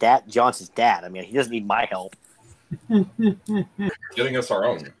John's his dad. I mean, he doesn't need my help. Getting us our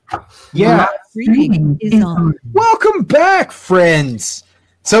own. Yeah. Streaming is on. Welcome back, friends.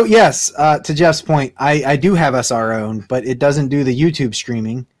 So yes, to Jeff's point, I do have us our own, but it doesn't do the YouTube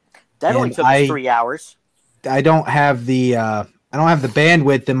streaming. That only took us 3 hours. I don't have the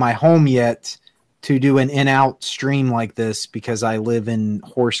bandwidth in my home yet to do an in-out stream like this because I live in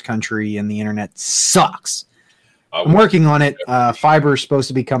horse country and the internet sucks. I'm working on it. Fiber is supposed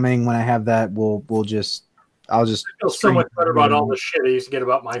to be coming. When I have that, I'll just. I feel so much better about all the shit I used to get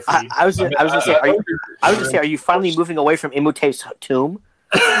about my feed. I was gonna say, are you finally moving away from Imhotep's tomb?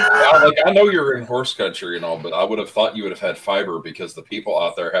 I know you're in horse country and all, but I would have thought you would have had fiber because the people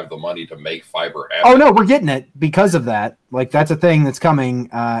out there have the money to make fiber happen. Oh no, we're getting it because of that. Like that's a thing that's coming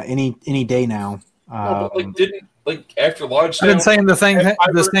any day now. No, but after Lodge? I've been saying the same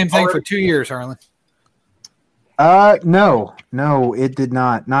thing for 2 years, Harlan. No, it did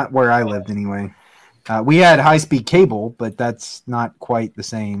not. Not where I lived anyway. We had high-speed cable, but that's not quite the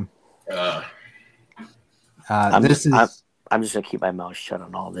same. I'm just gonna keep my mouth shut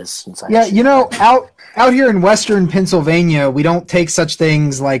on all this since out here in Western Pennsylvania, we don't take such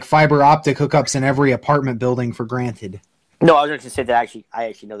things like fiber optic hookups in every apartment building for granted. No, I was going to say that I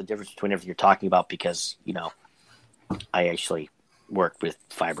actually know the difference between everything you're talking about because I actually work with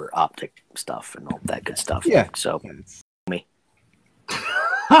fiber optic stuff and all that good stuff. Yeah. So me.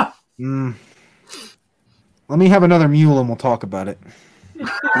 Let me have another mule and we'll talk about it.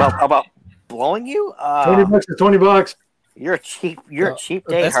 About blowing you? $20 is $20. You're a cheap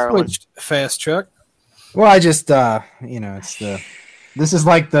day, Harlan. Fast Chuck. Well, I just this is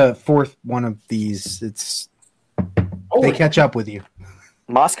like the fourth one of these. They catch up with you.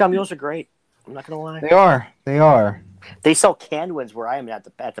 Moscow mules are great. I'm not gonna lie. They are. They sell canned ones where I am at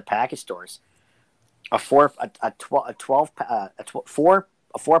the package stores. A four pack of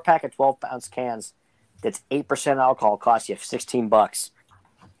 12-ounce cans. That's 8% alcohol costs you $16.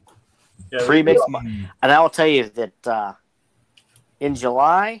 Yeah, Pre-mixed, and I will tell you that in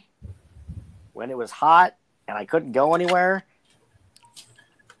July, when it was hot and I couldn't go anywhere,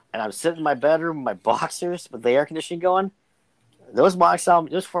 and I was sitting in my bedroom in my boxers with the air conditioning going, those 4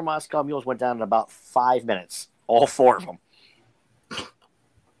 Moscow mules went down in about 5 minutes. All 4 of them.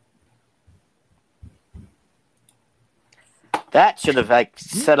 That should have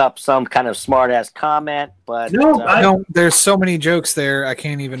set up some kind of smart-ass comment, but no, there's so many jokes there, I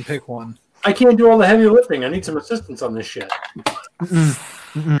can't even pick one. I can't do all the heavy lifting. I need some assistance on this shit.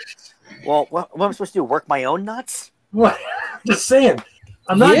 Well, what am I supposed to do? Work my own nuts? What? Just saying.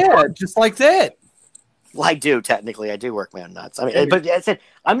 I'm not. Yeah, just like that. Well, I do technically. I do work my own nuts. I mean, but I said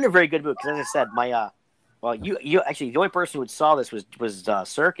I'm in a very good mood because, as I said, my you actually the only person who saw this was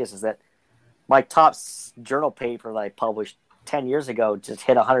Circus. Is that my top journal paper that I published 10 years ago just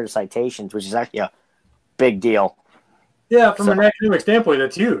hit 100 citations, which is actually a big deal. Yeah, from an academic standpoint,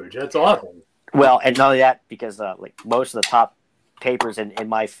 that's huge. That's awesome. Well, and not only that, because most of the top papers in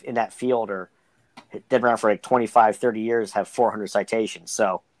that field they've been around for 25, 30 years, have 400 citations.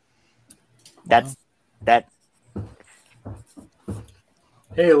 So that's that.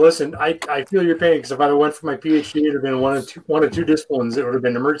 Hey, listen, I feel your pain because if I went for my PhD, it would have been one of two disciplines. It would have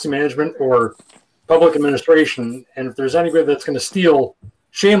been emergency management or public administration. And if there's anybody that's going to steal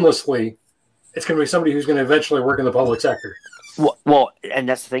shamelessly, it's going to be somebody who's going to eventually work in the public sector. Well, and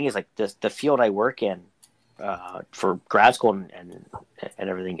that's the thing is the field I work in for grad school and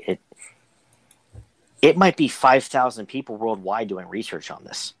everything. It might be 5,000 people worldwide doing research on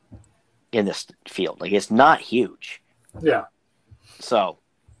this in this field. Like it's not huge. Yeah. So.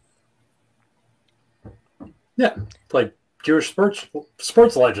 Yeah, like Jewish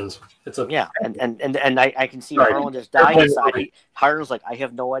sports legends. It's a and I can see Harlan just dying inside. Harlan's like, I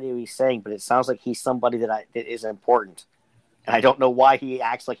have no idea what he's saying, but it sounds like he's somebody that is important, and I don't know why he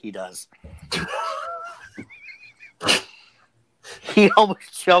acts like he does. He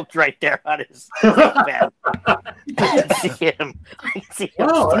almost choked right there on his bed. I can see him.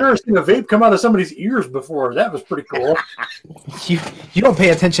 Wow, I've never seen a vape come out of somebody's ears before. That was pretty cool. You don't pay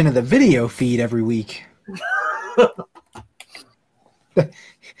attention to the video feed every week.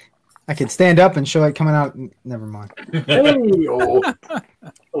 I could stand up and show it coming out. Never mind. Hey,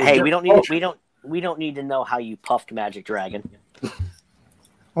 we don't need to know how you puffed Magic Dragon.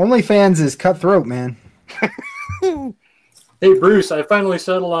 OnlyFans is cutthroat, man. Hey Bruce, I finally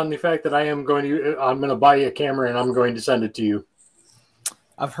settled on the fact that I'm going to buy you a camera and I'm going to send it to you.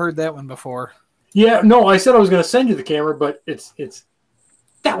 I've heard that one before. Yeah, no, I said I was going to send you the camera, but it's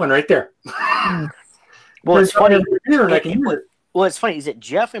that one right there. Well, it's funny. Well, it's funny is that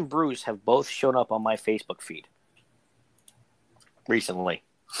Jeff and Bruce have both shown up on my Facebook feed recently.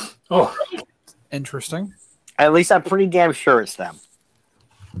 Oh, interesting. At least I'm pretty damn sure it's them.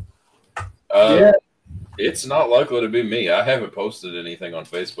 Yeah. It's not likely to be me. I haven't posted anything on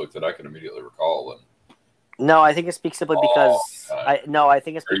Facebook that I can immediately recall. And no, I think it's simply because I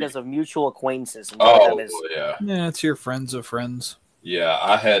think it's because of mutual acquaintances. And one of them is, yeah, it's your friends of friends. Yeah,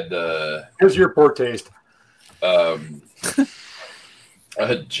 I had. Here's your poor taste. I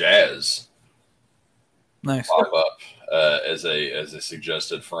had Jazz. Nice. Pop up as a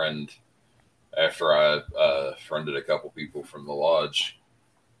suggested friend after I friended a couple people from the lodge.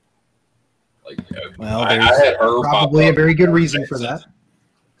 Like, well, I had her probably a very good reason for that.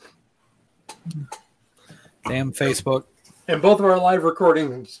 Damn Facebook. In both of our live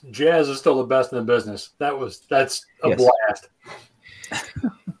recordings, Jazz is still the best in the business. That's a blast.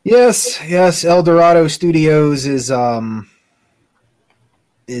 Yes. El Dorado Studios is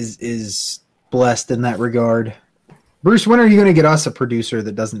blessed in that regard. Bruce, when are you going to get us a producer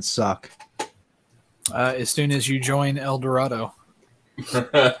that doesn't suck? As soon as you join El Dorado.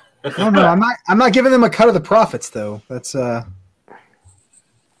 No, I'm not giving them a cut of the profits though. That's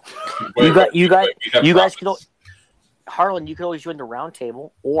you guys can. Harlan, you can always join the round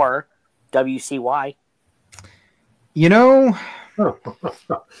table or WCY. You know.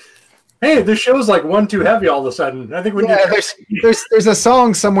 Hey, this show's like one too heavy all of a sudden. I think we need. There's a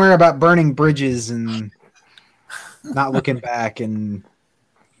song somewhere about burning bridges and not looking back, and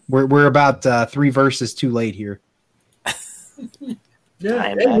we're about 3 verses too late here. Yeah,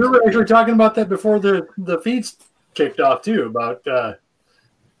 and we were actually talking about that before the feeds kicked off too. About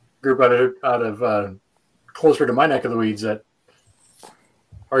group out of closer to my neck of the weeds that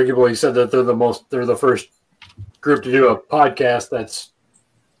arguably said that they're the first group to do a podcast that's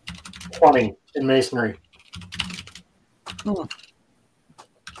funny in masonry,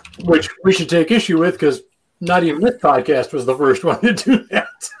 which we should take issue with because not even this podcast was the first one to do that.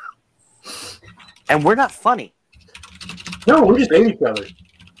 And we're not funny. No, we just hate each other.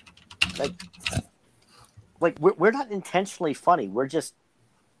 Like we're not intentionally funny. We're just,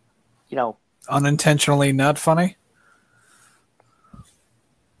 unintentionally not funny.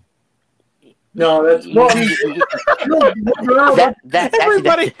 No, that's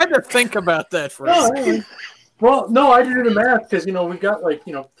everybody had to think about that for a second. Well, no, I did the math because we got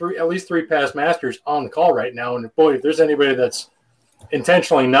at least 3 past masters on the call right now, and boy, if there's anybody that's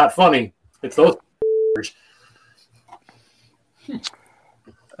intentionally not funny, it's those.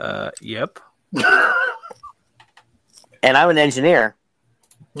 Yep. And I'm an engineer.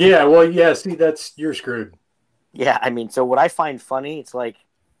 Yeah, well, yeah. See, you're screwed. Yeah, I mean, so what I find funny, it's like.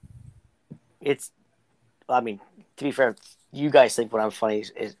 To be fair, you guys think what I'm funny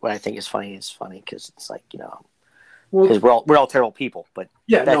is what I think is funny because it's like because we're all terrible people, but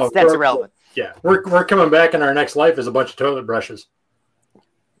yeah, that's irrelevant. Yeah, we're coming back in our next life as a bunch of toilet brushes.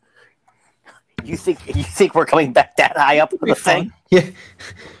 You think we're coming back that high up the thing? Yeah,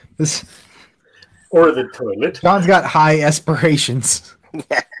 or the toilet. John's got high aspirations.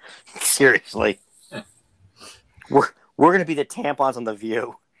 Yeah, seriously, we're gonna be the tampons on The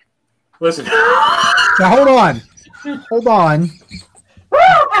View. Listen. Now hold on.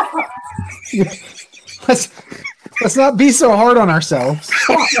 Let's not be so hard on ourselves.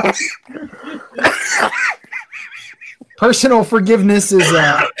 Personal forgiveness is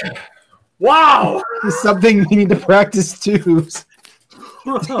wow. Is something we need to practice too.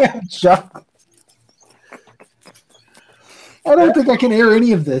 John. I don't think I can air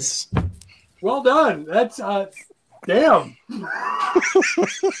any of this. Well done. That's damn.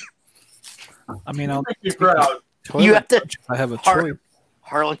 I mean, I'll be proud. You have to. I have a choice.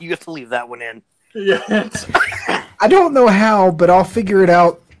 Harlan, you have to leave that one in. Yeah. I don't know how, but I'll figure it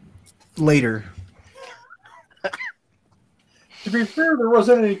out later. To be fair, there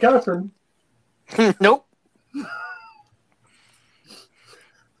wasn't any cussing. Nope.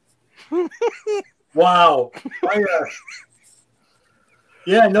 Wow.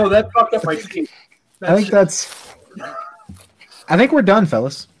 Yeah, no, that fucked up my teeth. I think we're done,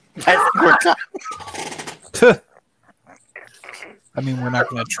 fellas. I mean, we're not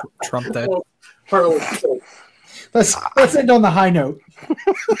going to trump that. Let's end on the high note.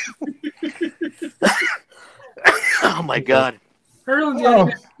 Oh my god!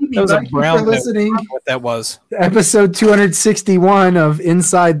 That was a brown. Listening. What that was? Episode 261 of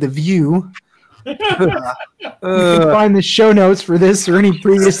Inside the View. You can find the show notes for this or any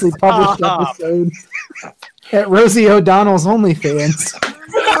previously published episode at Rosie O'Donnell's OnlyFans.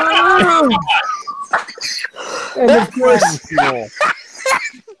 And of course,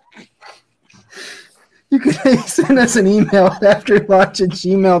 you can send us an email at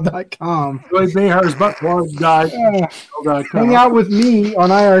afterlodge@gmail.com. Joy Behar's buttplug guy. Hang out with me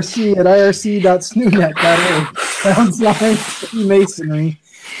on IRC at irc.snoonet.org. Sounds like Masonry.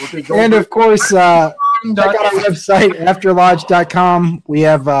 And of course, check out our website, afterlodge.com. We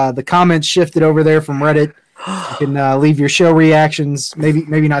have the comments shifted over there from Reddit. You can leave your show reactions,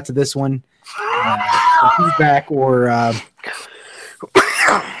 maybe not to this one, feedback, or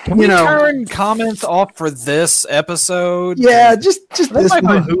Can we turn comments off for this episode? Yeah, just that this might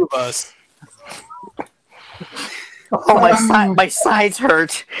one. behoove us. Oh, my sides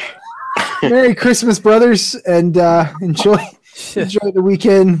hurt. Merry Christmas, brothers, and enjoy the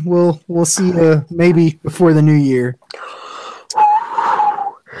weekend. We'll see you maybe before the new year.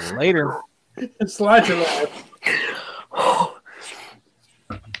 Later. It's Lodge alive.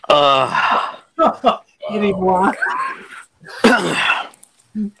 You need one.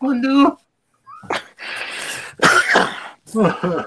 One do.